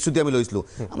এটা প্ৰতিশ্ৰুতি আমি লৈছিলোঁ।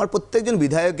 আমাৰ প্ৰত্যেকজন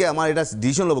বিধায়কে আমাৰ এটা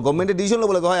ডিচিশ্যন ল'ব, গভৰ্ণমেণ্টে ডিচিশ্যন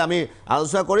ল'ব লাগে, হয় আমি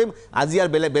আলোচনা কৰিম, আজি আৰু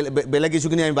বেলেগ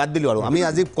ইছ্যুখিনি আমি বাদ দিলোঁ আৰু আমি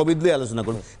আজি ক'ভিড লৈ আলোচনা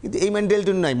কৰিম। কিন্তু এই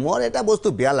মেণ্টেলিটিটো নাই। মোৰ এটা বস্তু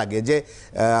বেয়া লাগে যে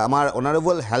আমাৰ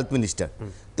অনাৰেবল হেল্থ মিনিষ্টাৰ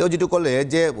তেওঁ যেটো ক'লে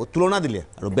যে তুলনা দিলে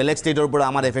আৰু বেলেগ ষ্টেটৰ পৰা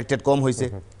আমাৰ এফেক্টেড কম হৈছে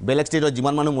বেলেগ ষ্টেটত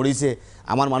যিমান মানুহ মৰিছে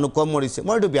আমাৰ মানুহ কম মৰিছে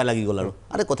মই এইটো বেয়া লাগি গ'ল আৰু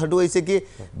আৰে কথাটো হৈছে কি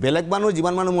বেলেগ মানুহ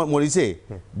যিমান মানুহ মৰিছে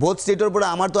বহুত ষ্টেটৰ পৰা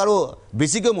আমাৰতো আৰু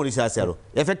বেছিকৈ মৰিছে আছে আৰু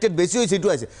এফেক্টেড বেছি হৈছে এইটো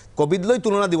আছে কোভিড লৈ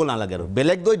তুলনা দিব নালাগে আৰু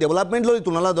বেলেগ লৈ ডেভেলপমেণ্ট লৈ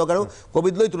তুলনা দৰকাৰ আৰু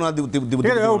কোভিড লৈ তুলনা দিব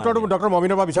উত্তৰটো ডক্টৰ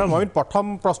মমিনৰ পৰা বিচাৰোঁ মমিন প্ৰথম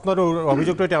প্ৰশ্নটো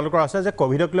অভিযোগটো তেওঁলোকৰ আছে যে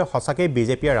কোভিডক লৈ সঁচাকৈ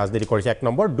বিজেপিয়ে ৰাজনীতি কৰিছে 1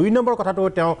 নম্বৰ 2 নম্বৰ কথাটো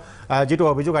তেওঁ যেটো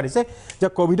অভিযোগ আনিছে যে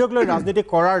কোভিডক লৈ ৰাজনীতি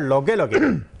কৰাৰ লগে লগে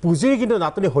পুঁজিৰ কিন্তু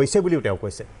নাটনি হৈছে বুলিও তেওঁ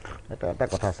কৈছে এটা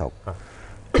কথা চাওক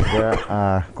যে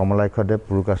কমলাক্ষদেৱ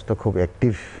পুৰকাষ্ট খুব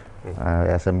এক্টিভ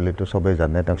এছেম্বলিটো সবেই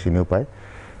জানে তেওঁক চিনিও পায়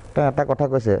তেওঁ এটা কথা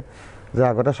কৈছে যে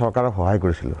আগতে চৰকাৰক সহায়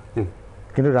কৰিছিলোঁ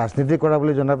কিন্তু ৰাজনীতি কৰা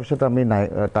বুলি জনাৰ পিছত আমি নাই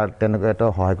তাৰ তেনেকৈ এটা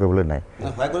সহায় কৰিবলৈ নাই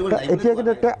এতিয়া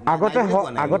কিন্তু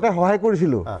আগতে সহায়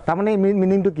কৰিছিলোঁ তাৰমানে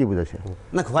মিনিংটো কি বুজাইছে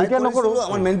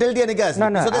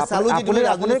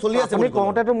আপুনি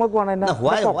কওঁতেতো মই কোৱা নাই না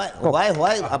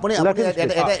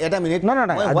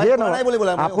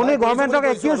আপুনি গভৰ্ণমেণ্টক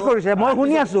একিউজ কৰিছে মই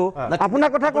শুনি আছোঁ আপোনাৰ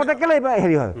কথা কওঁতে কেলে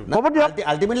হেৰি হয় ক'ব দিয়ক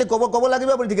আল্টিমেটলি ক'ব লাগিব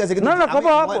আপুনি ঠিক আছে নহয় ক'ব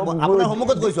আপোনাৰ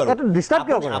সন্মুখত কৈছোঁ এইটো ডিষ্টাৰ্ব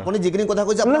কিয় কৰে আপুনি যিখিনি কথা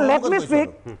কৈছে লেট মি স্পীক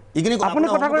আপুনি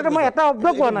কথা কৈছে মই এটা অব্দ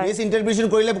কোৱা নাই মিছ ইন্টাৰপ্ৰিটেশ্যন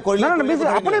কৰিলে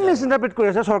আপুনি মিছ ইন্টাৰপ্ৰিট কৰি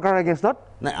আছে চৰকাৰৰ এগেইনষ্টত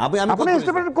নাই আপুনি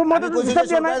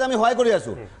আমি সহায় কৰি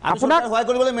আছোঁ আপোনাক সহায়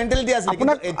কৰিবলৈ মেণ্টেলিটি আছে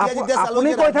আপুনি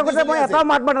কৈ থাকোঁতে মই এটা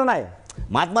মাত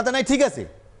মাতা নাই ঠিক আছে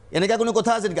এনেকুৱা কোনো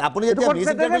কথা আছে নেকি আপুনি যেতিয়া মিছ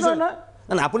ইন্টাৰপ্ৰিটেশ্যন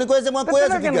না আপুনি কৈ আছে মই কৈ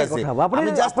আছোঁ ঠিক আছে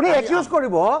আপুনি একিউজ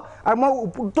কৰিব আৰু মই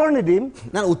উত্তৰ নিদিম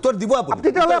না উত্তৰ দিব আপুনি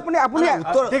তেতিয়াহ'লে আপুনি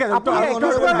উত্তৰ ঠিক আছে আপুনি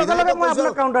একিউজ কৰাৰ লগে লগে মই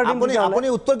আপোনাক কাউণ্টাৰ দিম আপুনি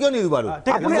উত্তৰ কিয় নিদিব আৰু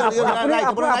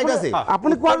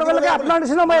আপুনি কোৱাৰ লগে লগে আপোনাৰ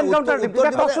নিচিনা মই এনকাউণ্টাৰ দিম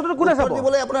তেতিয়া টকশ্বুটো কোনে চাব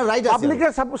দিবলৈ আপোনাৰ ৰাইট আছে আপুনি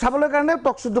চাবলৈ কাৰণে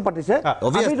টকশ্বুটো পাতিছে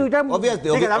আমি দুইটা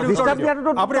ডিষ্টাৰ্ব দিয়াটো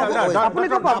আপুনি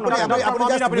ক'ব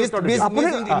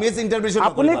মিছ ইন্টাৰপ্ৰিটেশ্যন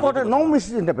আপুনি কওঁতে ন মিছ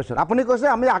ইন্টাৰপ্ৰিটেশ্যন আপুনি কৈছে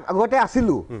আমি আগতে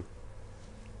আছিলোঁ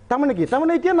তাৰমানে কি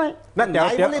তাৰমানে এতিয়া নাই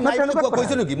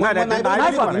কৈছোঁ নেকি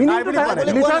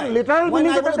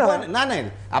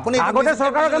আপুনি আগতে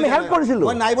চৰকাৰক আমি হেল্প কৰিছিলোঁ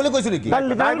মই নাই বুলি কৈছোঁ নেকি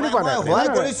সহায়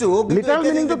কৰিছোঁ লিটাৰেল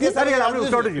মিনিংটো কি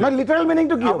লিটাৰেল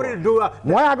মিনিংটো কি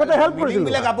মই আগতে হেল্প কৰিছিলোঁ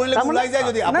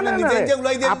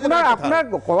আপোনাৰ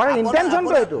কোৱাৰ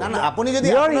ইণ্টেনশ্যনটো এইটো আপুনি যদি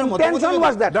ইণ্টেনশ্যন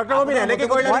ৱাজ দ্যাট ডক্টৰ মমিন এনেকৈ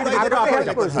কৰিলে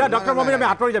ডক্টৰ মমিন আমি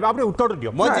আঁতৰি যাব আপুনি উত্তৰটো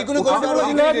দিয়ক মই যিকোনো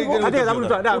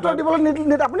উত্তৰ দিবলৈ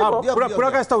নিদিলে আপুনি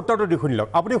উত্তৰটো দি শুনি লওক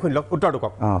আপুনি শুনি লওক উত্তৰটো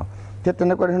কওক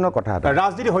তেনেকুৱা ধৰণৰ কথা এটা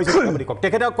ৰাজনীতি হৈছে বুলি কওক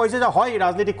তেখেতে কৈছে যে হয়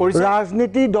ৰাজনীতি কৰিছে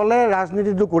ৰাজনীতি দলে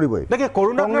ৰাজনীতিটো কৰিবই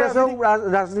কংগ্ৰেছৰ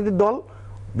ৰাজনীতিৰ দল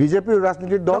বিজেপিৰ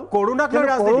ৰাজনীতিৰ দল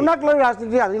কৰোণাক লৈ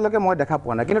ৰাজনীতি আজিলৈকে মই দেখা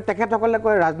পোৱা নাই কিন্তু তেখেতসকলে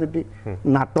কয় ৰাজনীতি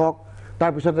নাটক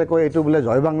তাৰপিছতে কয় এইটো বোলে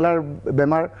জয় বাংলাৰ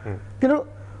বেমাৰ কিন্তু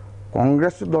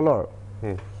কংগ্ৰেছ দলৰ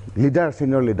লিডাৰ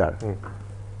ছিনিয়ৰ লিডাৰ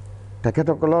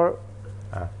তেখেতসকলৰ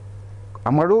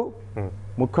আমাৰো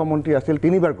মুখ্যমন্ত্ৰী আছিল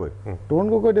 3বাৰকৈ তৰুণ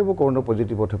গগৈদেৱ কৰোণা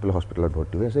পজিটিভত হৈ পেলাই হস্পিটেলত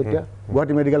ভৰ্তি হৈ আছে এতিয়া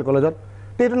গুৱাহাটী মেডিকেল কলেজত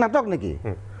এইটো নাটক নেকি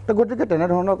তো গতিকে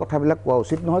তেনেধৰণৰ কথাবিলাক কোৱা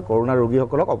উচিত নহয় কৰোণা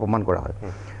ৰোগীসকলক অপমান কৰা হয়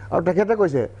আৰু তেখেতে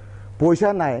কৈছে পইচা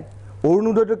নাই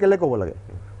অৰুণোদয়টো কেলে ক'ব লাগে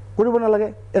কৰিব নালাগে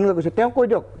এনেকৈ কৈছে তেওঁ কৈ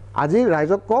দিয়ক আজি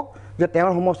ৰাইজক কওক যে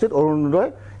তেওঁৰ সমষ্টিত অৰুণোদয়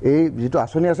এই যিটো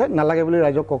আঁচনি আছে নালাগে বুলি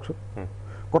ৰাইজক কওকচোন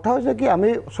কথা হৈছে কি আমি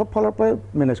চব ফালৰ পৰাই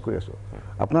মেনেজ কৰি আছোঁ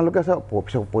আপোনালোকে আছে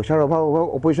পইচাৰ অভাৱ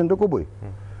অপজিশ্যনটো ক'বই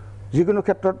যিকোনো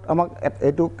ক্ষেত্ৰত আমাক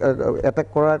এইটো এটেক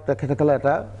কৰা তেখেতসকলে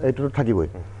এটা এইটোতো থাকিবই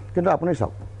কিন্তু আপুনি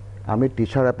চাওক আমি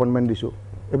টিচাৰ এপইণ্টমেণ্ট দিছোঁ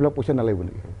এইবিলাক পইচা নালাগিব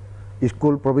নেকি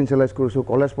স্কুল প্ৰভিঞ্চিয়েলাইজ কৰিছোঁ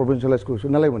কলেজ প্ৰভিঞ্চিয়েলাইজ কৰিছোঁ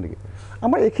নালাগিব নেকি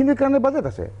আমাৰ এইখিনিৰ কাৰণে বাজেট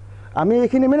আছে আমি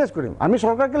এইখিনি মেনেজ কৰিম আমি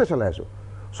চৰকাৰ কেলৈ চলাই আছোঁ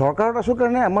চৰকাৰত আছোঁ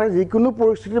কাৰণে আমাৰ যিকোনো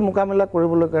পৰিস্থিতিৰ মোকাবিলা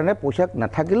কৰিবলৈ কাৰণে পইচা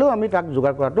নাথাকিলেও আমি তাক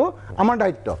যোগাৰ কৰাটো আমাৰ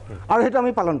দায়িত্ব আৰু সেইটো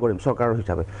আমি পালন কৰিম চৰকাৰৰ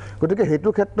হিচাপে গতিকে সেইটো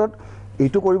ক্ষেত্ৰত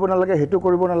এইটো কৰিব নালাগে সেইটো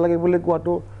কৰিব নালাগে বুলি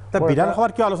কোৱাটো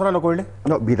বিধানসভাত কিয় আলোচনা নকৰিলে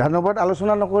বিধানসভাত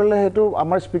আলোচনা নকৰিলে সেইটো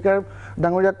আমাৰ স্পীকাৰ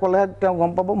ডাঙৰীয়াক ক'লেহে তেওঁ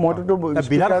গম পাব মইতো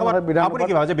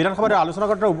বিধানসভাত আলোচনা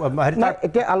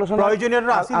এতিয়া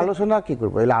আলোচনা কি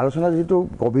কৰিব এই আলোচনা যিটো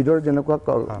ক'ভিডৰ যেনেকুৱা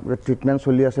ট্ৰিটমেণ্ট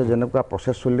চলি আছে যেনেকুৱা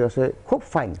প্ৰচেছ চলি আছে খুব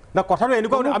ফাইন কথাটো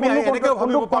এনেকুৱা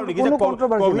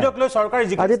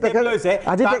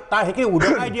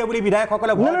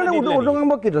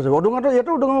উদঙাব কি থৈছে উদঙাটো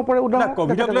এইটো উদঙাব পাৰে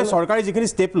ক'ভিডক লৈ চৰকাৰে যিখিনি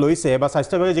ষ্টেপ লৈছে বা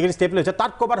স্বাস্থ্য বিভাগে যিখিনি ষ্টেপ লৈছে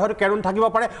তাত ক'ৰবাত হয়তো কেৰণ থাকিব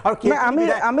পাৰে আৰু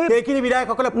সেইখিনি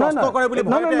বিধায়কসকলে প্ৰশ্ন কৰে বুলি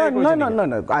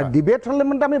ডিবেট হ'লে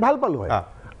মানে আমি ভাল পালোঁ হয়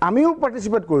আমিও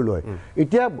পাৰ্টিচিপেট কৰিলোঁ হয়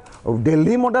এতিয়া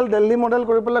দিল্লী মডেল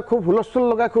কৰি পেলাই খুব হুলস্থুল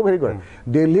লগাই খুব হেৰি কৰে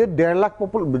দিল্লীত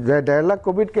 1.5 লাখ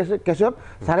ক'ভিড কেছত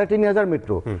 3,500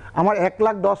 মৃত্যু আমাৰ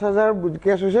 1,10,000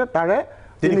 কেছ হৈছে তাৰে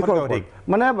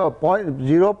মানে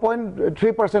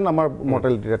 0.3% আমাৰ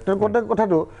মৰ্টেলিটি ৰেট গোটেই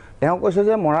কথাটো তেওঁ কৈছে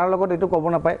যে মৰাৰ লগত এইটো ক'ব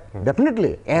নাপায়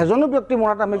ডেফিনেটলি এজনো ব্যক্তি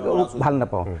মৰাত আমি ভাল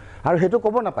নাপাওঁ আৰু সেইটো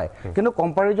ক'ব নাপায় কিন্তু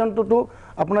কম্পাৰিজনটোতো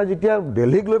আপোনাৰ যেতিয়া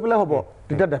দিল্লীক লৈ পেলাই হ'ব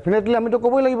তেতিয়া ডেফিনেটলি আমিতো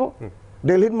ক'বই লাগিব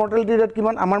দিল্লীত মৰ্টেলিটি ৰেট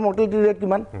কিমান আমাৰ মৰ্টেলিটি ৰেট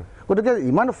কিমান গতিকে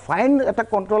ইমান ফাইন এটা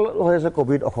কণ্ট্ৰল হৈ আছে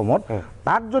কোভিড অসমত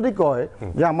তাত যদি কয়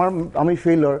যে আমি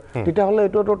ফেইলৰ তেতিয়াহ'লে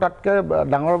এইটোতো তাতকৈ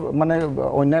ডাঙৰ মানে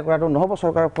অন্যায় কৰাটো নহ'ব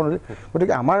চৰকাৰৰ ফালে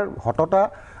গতিকে আমাৰ সততা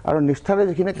আৰু নিষ্ঠাৰে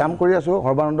যিখিনি কাম কৰি আছোঁ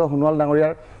সৰ্বানন্দ সোণোৱাল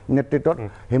ডাঙৰীয়াৰ নেতৃত্বত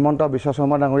হিমন্ত বিশ্ব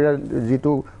শৰ্মা ডাঙৰীয়াৰ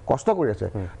যিটো কষ্ট কৰি আছে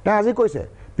তেওঁ আজি কৈছে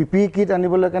PPE কিট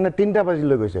আনিবলৈ কাৰণে 3টা বাজি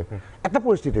লৈ গৈছে এটা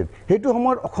পৰিস্থিতিত সেইটো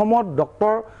সময়ত অসমত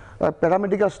ডক্টৰ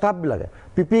পেৰামেডিকেল ষ্টাফবিলাকে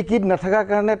PPE কিট নাথাকাৰ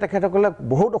কাৰণে তেখেতসকলে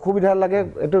বহুত অসুবিধা লাগে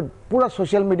এইটো পুৰা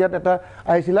ছ'চিয়েল মিডিয়াত এটা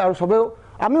আহিছিলে আৰু চবেও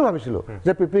আমিও ভাবিছিলোঁ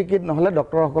যে PPE কিট নহ'লে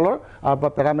ডক্টৰসকলৰ বা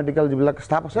পেৰামেডিকেল যিবিলাক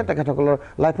ষ্টাফ আছে তেখেতসকলৰ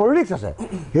লাইফৰ ৰিস্ক আছে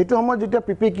সেইটো সময়ত যেতিয়া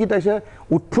PPE কিট আহিছে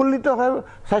উৎফুল্লিত হৈ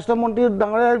স্বাস্থ্যমন্ত্ৰী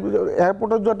ডাঙৰীয়া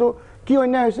এয়াৰপৰ্টত যোৱাটো কি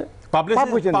অন্যায় হৈছে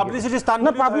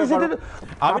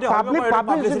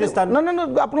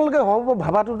আপোনালোকে হ'ব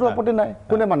ভাবাটোতো আপত্তি নাই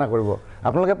কোনে মানা কৰিব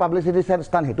আপোনালোকে পাব্লিচিটি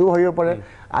ষ্টাণ্ড সেইটোও ভাবিব পাৰে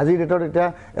আজিৰ ডেটত এতিয়া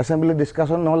এছেম্বলি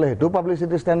ডিছকাশ্যন নহ'লে সেইটোও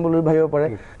পাব্লিচিটি ষ্টেণ্ড বুলি ভাবিব পাৰে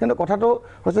কিন্তু কথাটো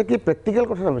হৈছে কি প্ৰেক্টিকেল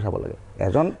কথাটো আমি চাব লাগে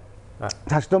এজন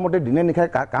স্বাস্থ্যমন্ত্ৰী দিনে নিশাই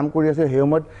কাম কৰি আছে সেই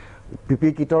সময়ত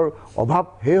PPE কিটৰ অভাৱ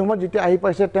সেই সময়ত যেতিয়া আহি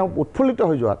পাইছে তেওঁ উৎফুল্লিত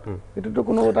হৈ যোৱাত এইটোতো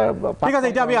কোনো এটা ঠিক আছে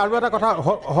এতিয়া আমি আৰু এটা কথা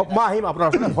মই আহিম আপোনাৰ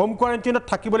হোম কোৱাৰেণ্টাইনত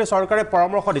থাকিবলৈ চৰকাৰে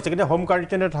পৰামৰ্শ দিছে কিন্তু হোম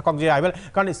কোৱাৰেণ্টাইনত থাকক যে আহিব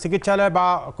কাৰণ চিকিৎসালয় বা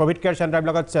কোভিড কেয়াৰ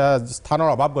চেণ্টাৰবিলাকত স্থানৰ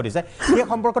অভাৱ ঘটিছে সেই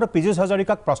সম্পৰ্কত পীযুষ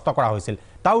হাজৰিকাক প্ৰশ্ন কৰা হৈছিল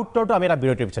তাৰ উত্তৰটো আমি এটা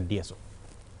বিৰতিৰ পিছত দি আছোঁ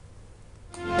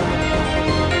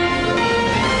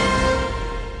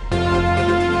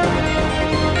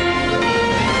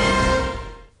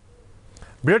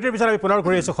বিৰতিৰ পিছত আমি পুনৰ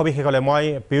ঘূৰি আছোঁ সবিশেষলৈ মই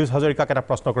পীযুষ হাজৰিকাক এটা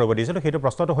প্ৰশ্ন কৰিব দিছিলোঁ সেইটো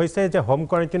প্ৰশ্নটো হৈছে যে হোম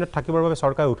কোৱাৰেণ্টাইনত থাকিবৰ বাবে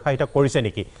চৰকাৰে উৎসাহিত কৰিছে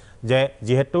নেকি যে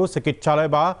যিহেতু চিকিৎসালয়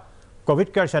বা কোভিড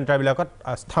কেয়াৰ চেণ্টাৰবিলাকত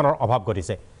স্থানৰ অভাৱ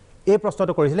ঘটিছে এই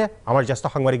প্ৰশ্নটো কৰিছিলে আমাৰ জ্যেষ্ঠ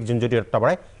সাংবাদিক যোনজ্যোতি দত্ত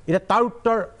বৰাই এতিয়া তাৰ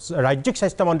উত্তৰ ৰাজ্যিক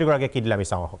স্বাস্থ্যমন্ত্ৰীগৰাকীয়ে কি দিলে আমি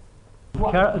চাওঁ আহক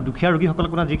দুখীয়া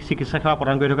ৰোগীসকলক যি চিকিৎসা সেৱা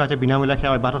প্ৰদান কৰি থকা হৈছে বিনামূলীয়া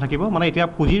সেৱা অব্যাহত থাকিব মানে এতিয়া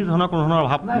পুঁজিৰ ধৰণৰ কোনো ধৰণৰ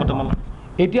অভাৱ বৰ্তমান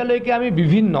এতিয়ালৈকে আমি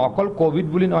বিভিন্ন অকল কোভিড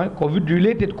বুলি নহয় কোভিড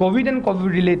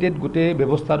ৰিলেটেড গোটেই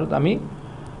ব্যৱস্থাটোত আমি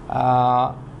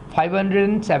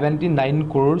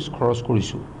 579 crore খৰচ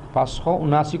কৰিছোঁ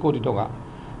 579 কোটি টকা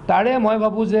তাৰে মই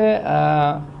ভাবোঁ যে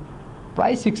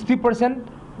প্ৰায় 60%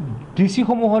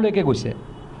 ডিচিসমূহলৈকে গৈছে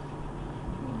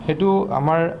সেইটো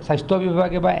আমাৰ স্বাস্থ্য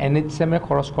বিভাগে বা NHM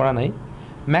খৰচ কৰা নাই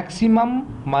মেক্সিমাম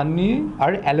মানি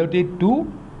আৰ এলটেড টু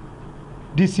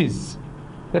ডিচিজ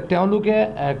তেওঁলোকে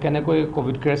কেনেকৈ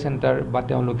কোভিড কেয়াৰ চেণ্টাৰ বা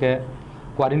তেওঁলোকে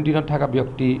কোৱাৰেণ্টাইনত থকা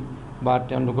ব্যক্তি বা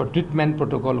তেওঁলোকৰ ট্ৰিটমেণ্ট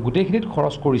প্ৰট'কল গোটেইখিনিত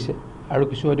খৰচ কৰিছে আৰু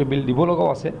কিছু হয়তো বিল দিব লগাও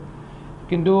আছে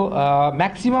কিন্তু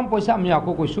মেক্সিমাম পইচা আমি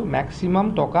আকৌ কৈছোঁ মেক্সিমাম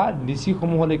টকা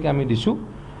ডিচিসমূহলৈকে আমি দিছোঁ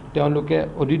তেওঁলোকে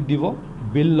অডিট দিব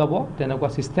বিল ল'ব তেনেকুৱা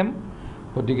ছিষ্টেম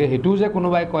গতিকে সেইটোও যে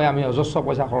কোনোবাই কয় আমি অজস্ৰ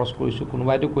পইচা খৰচ কৰিছোঁ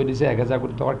কোনোবাইতো কৈ দিছে 1000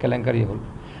 কোটি টকাৰ কেলেংকাৰী হ'ল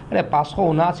আৰে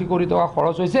 579 কোটি টকা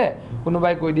খৰচ হৈছে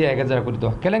কোনোবাই কৈ দিয়ে 1000 কোটি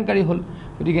টকা কেলেংকাৰী হ'ল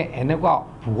গতিকে এনেকুৱা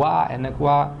ভুৱা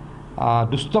এনেকুৱা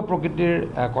দুষ্ট প্ৰকৃতিৰ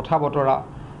কথা বতৰা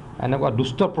এনেকুৱা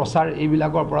দুষ্ট প্ৰচাৰ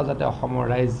এইবিলাকৰ পৰা যাতে অসমৰ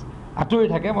ৰাইজ আঁতৰি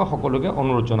থাকে মই সকলোকে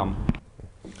অনুৰোধ জনাম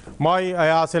মই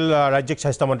আছিল ৰাজ্যিক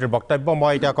স্বাস্থ্যমন্ত্ৰীৰ বক্তব্য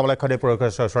মই এতিয়া কমলাক্ষ দেৱপুৰৰ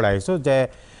ওচৰলৈ আহিছোঁ যে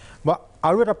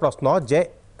আৰু এটা প্ৰশ্ন যে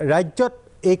ৰাজ্যত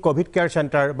এই কোভিড কেয়াৰ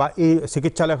চেণ্টাৰ বা এই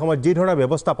চিকিৎসালয়সমূহত যি ধৰণৰ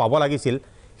ব্যৱস্থা পাব লাগিছিল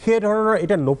সেই ধৰণৰ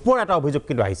এতিয়া নোপোৱাৰ এটা অভিযোগ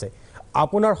কিন্তু আহিছে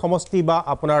আপোনাৰ সমষ্টি বা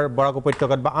আপোনাৰ বৰাক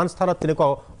উপত্যকাত বা আন স্থানত তেনেকুৱা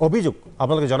অভিযোগ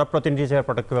আপোনালোকে জনপ্ৰতিনিধি হিচাপে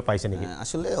প্ৰত্যক্ষভাৱে পাইছে নেকি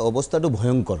আসলে অৱস্থাটো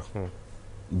ভয়ংকৰ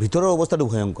ভিতৰৰ অৱস্থাটো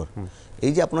ভয়ংকৰ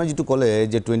এই যে আপোনাৰ যিটো ক'লে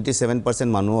যে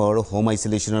 27% মানুহৰ হোম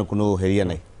আইচোলেশ্যনৰ কোনো হেৰিয়া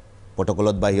নাই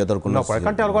প্ৰট'কলত বা সিহঁতৰ কোনো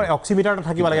কাৰণ তেওঁলোকৰ অক্সিমিটাৰ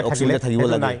থাকিব লাগে থাকিব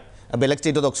লাগে বেলেগ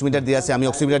ষ্টেটত অক্সিমিটাৰ দিয়া আছে আমি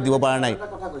অক্সিমিটাৰ দিব পৰা নাই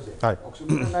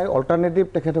অল্টাৰনেটিভ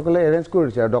তেখেতসকলে এৰেঞ্জ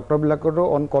কৰিছে আৰু ডক্টৰবিলাকৰো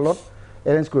অন কলত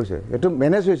এৰেঞ্জ কৰিছে এইটো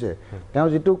মেনেজ হৈছে তেওঁ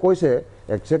যিটো কৈছে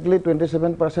একজেক্টলি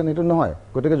 27% সেইটো নহয়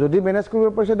গতিকে যদি মেনেজ কৰিব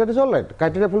পাৰিছে that is all right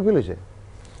criteria fulfil হৈছে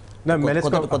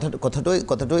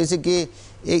কথাটো হৈছে কি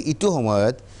এই ইটো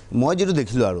সময়ত মই যিটো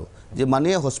দেখিলোঁ আৰু যে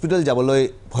মানুহে হস্পিটেল যাবলৈ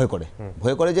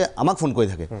ভয় কৰে যে আমাক ফোন কৰি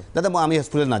থাকে দাদা আমি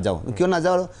হস্পিটেল নাযাওঁ কিয়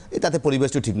নাযাওঁ আৰু এই তাতে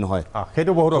পৰিৱেশটো ঠিক নহয়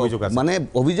সেইটো বহুত অভিযোগ আছে মানে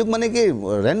অভিযোগ মানে কি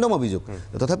ৰেণ্ডম অভিযোগ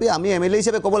তথাপি আমি MLA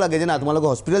হিচাপে ক'ব লাগে যে না তোমালোকে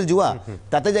হস্পিটেল যোৱা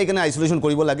তাতে যাই কিনে আইচোলেশ্যন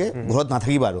কৰিব লাগে ঘৰত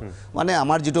নাথাকিবা আৰু মানে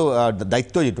আমাৰ যিটো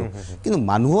দায়িত্ব যিটো কিন্তু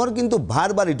মানুহৰ কিন্তু বাৰ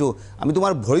এইটো আমি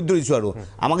তোমাৰ ভৰিত ধৰিছোঁ আৰু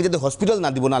আমাক যাতে হস্পিটেল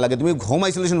নাদিব নালাগে তুমি হোম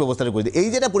আইচোলেশ্যন ব্যৱস্থাটো কৰি দিয়া এই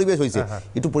যে এটা পৰিৱেশ হৈছে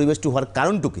এইটো পৰিৱেশটো হোৱাৰ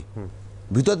কাৰণটো কি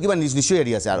ভিতৰত কিবা নিশ্চয়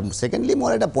এৰি আছে আৰু ছেকেণ্ডলি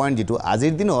মোৰ এটা পইণ্ট যিটো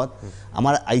আজিৰ দিনত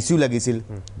আমাৰ ICU লাগিছিল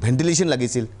ভেণ্টিলেশ্যন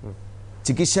লাগিছিল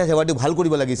চিকিৎসা সেৱাটো ভাল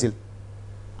কৰিব লাগিছিল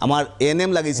আমাৰ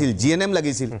ANM লাগিছিল GNM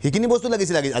লাগিছিল সেইখিনি বস্তু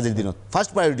লাগিছিল আজিৰ দিনত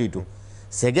ফাৰ্ষ্ট প্ৰায়ৰিটিটো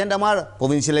সেকেন্ড আমাৰ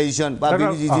প্ৰভিন্সিয়েলাইজেশ্যন বা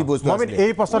বিজি বস্তু আছে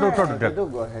এই প্ৰশ্নৰ উত্তৰ দিয়ক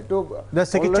হেতু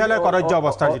চিকিৎসালয় কৰাজ্য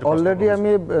অৱস্থা যেটো অলৰেডি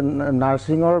আমি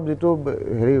নাৰ্ছিঙৰ যেটো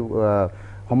হেৰি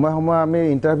সময় সময় আমি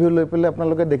ইণ্টাৰভিউ লৈ পেলাই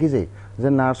আপোনালোকে দেখিছেই যে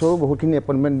নাৰ্ছৰো বহুতখিনি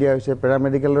এপইণ্টমেণ্ট দিয়া হৈছে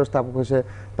পেৰামেডিকেলৰ ষ্টাফ হৈছে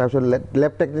তাৰপিছত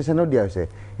লেব টেকনিচিয়ানো দিয়া হৈছে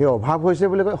এই অভাৱ হৈছে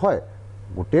বুলি কয় হয়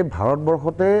গোটেই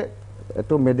ভাৰতবৰ্ষতে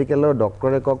এটো মেডিকেলৰ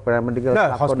ডক্টৰে কক পেৰামেডিকেল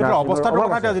হস্পিটেলৰ অৱস্থাৰ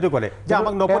কথা যেটো ক'লে যে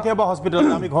আমাক নপঠিয়াব হস্পিটেলত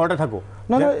আমি ঘৰতে থাকো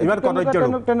ইমান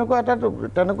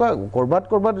তেনেকুৱা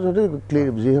কৰবাত যদি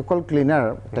যিসকল ক্লিনাৰ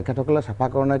তেখেতসকলে চাফা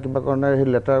কৰা কিবা কৰা সেই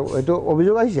লেটাৰ এইটো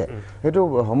অভিযোগ আহিছে এইটো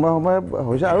সময় সময়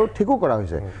হৈছে আৰু ঠিকো কৰা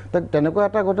হৈছে তেনেকুৱা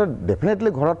এটা কথা ডেফিনেটলি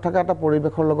ঘৰত থকা এটা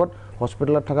পৰিৱেশৰ লগত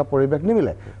হস্পিটেলত থকা পৰিৱেশ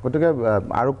নিমিলে গতিকে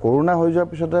আৰু কৰোনা হৈ যোৱাৰ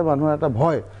পিছতে মানুহৰ এটা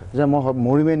ভয় যে মই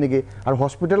মৰিমেই নেকি আৰু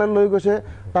হস্পিটেলত লৈ গৈছে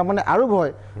তাৰমানে আৰু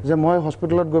ভয় যে মই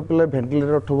হস্পিটেলত গৈ পেলাই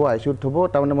ভেণ্টিলেটৰত থ'ব ICUত থ'ব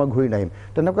তাৰমানে মই ঘূৰি নাহিম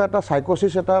তেনেকুৱা এটা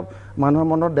সাইকোসিস এটা মানুহৰ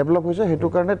মনত ডেভেলপ হৈছে সেইটো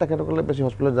কাৰণে তেখেতসকলে বেছি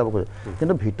হস্পিটেলত যাব খোজে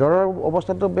কিন্তু ভিতৰৰ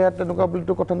অৱস্থাটো বেয়া তেনেকুৱা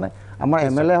বুলিতো কথা নাই আমাৰ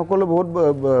MLA সকলো বহুত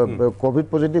কোভিড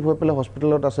পজিটিভ হৈ পেলাই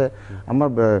হস্পিটেলত আছে আমাৰ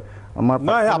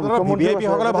নাই আপোনালোকৰ ভিভিআইপি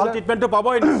সকলে ভাল ট্ৰিটমেণ্টটো পাব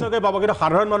নিশ্চয়কৈ পাব কিন্তু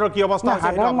সাধাৰণ মানুহৰ কি অৱস্থা হৈছে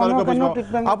এটা আপোনালোকে বুজিব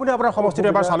আপুনি আপোনাৰ সমষ্টিত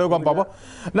এবাৰ চালেও গম পাব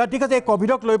না ঠিক আছে এই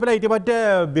কোভিডক লৈ পেলাই ইতিমধ্যে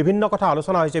বিভিন্ন কথা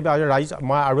আলোচনা হৈছে ৰাইজ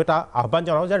মই আৰু এটা আহ্বান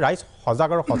জনাওঁ যে ৰাইজ সজাগ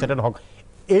আৰু সচেতন হওক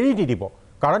এৰি নিদিব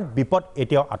কাৰণ বিপদ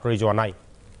এতিয়াও আঁতৰি যোৱা নাই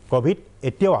কোভিড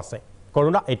এতিয়াও আছে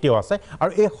কৰোনা এতিয়াও আছে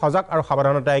আৰু এই সজাগ আৰু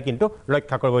সাৱধানতাই কিন্তু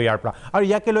ৰক্ষা কৰিব ইয়াৰ পৰা আৰু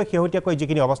ইয়াকে লৈ শেহতীয়াকৈ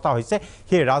যিখিনি অৱস্থা হৈছে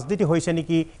সেই ৰাজনীতি হৈছে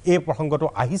নেকি এই প্ৰসংগটো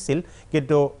আহিছিল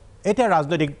কিন্তু এটা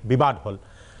ৰাজনৈতিক বিবাদ হ'ল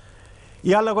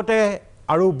ইয়াৰ লগতে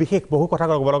আৰু বিশেষ বহু কথা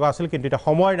ক'ব লগা আছিল কিন্তু এটা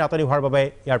সময়ৰ নাটনি হোৱাৰ বাবে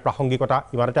ইয়াৰ প্ৰাসংগিকতা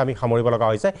ইমানতে আমি সামৰিব লগা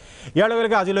হৈছে ইয়াৰ লগে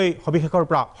লগে আজিলৈ সবিশেষৰ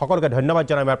পৰা সকলোকে ধন্যবাদ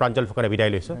জনাই মই প্ৰাঞ্জল ফুকনে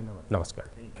বিদায় লৈছোঁ নমস্কাৰ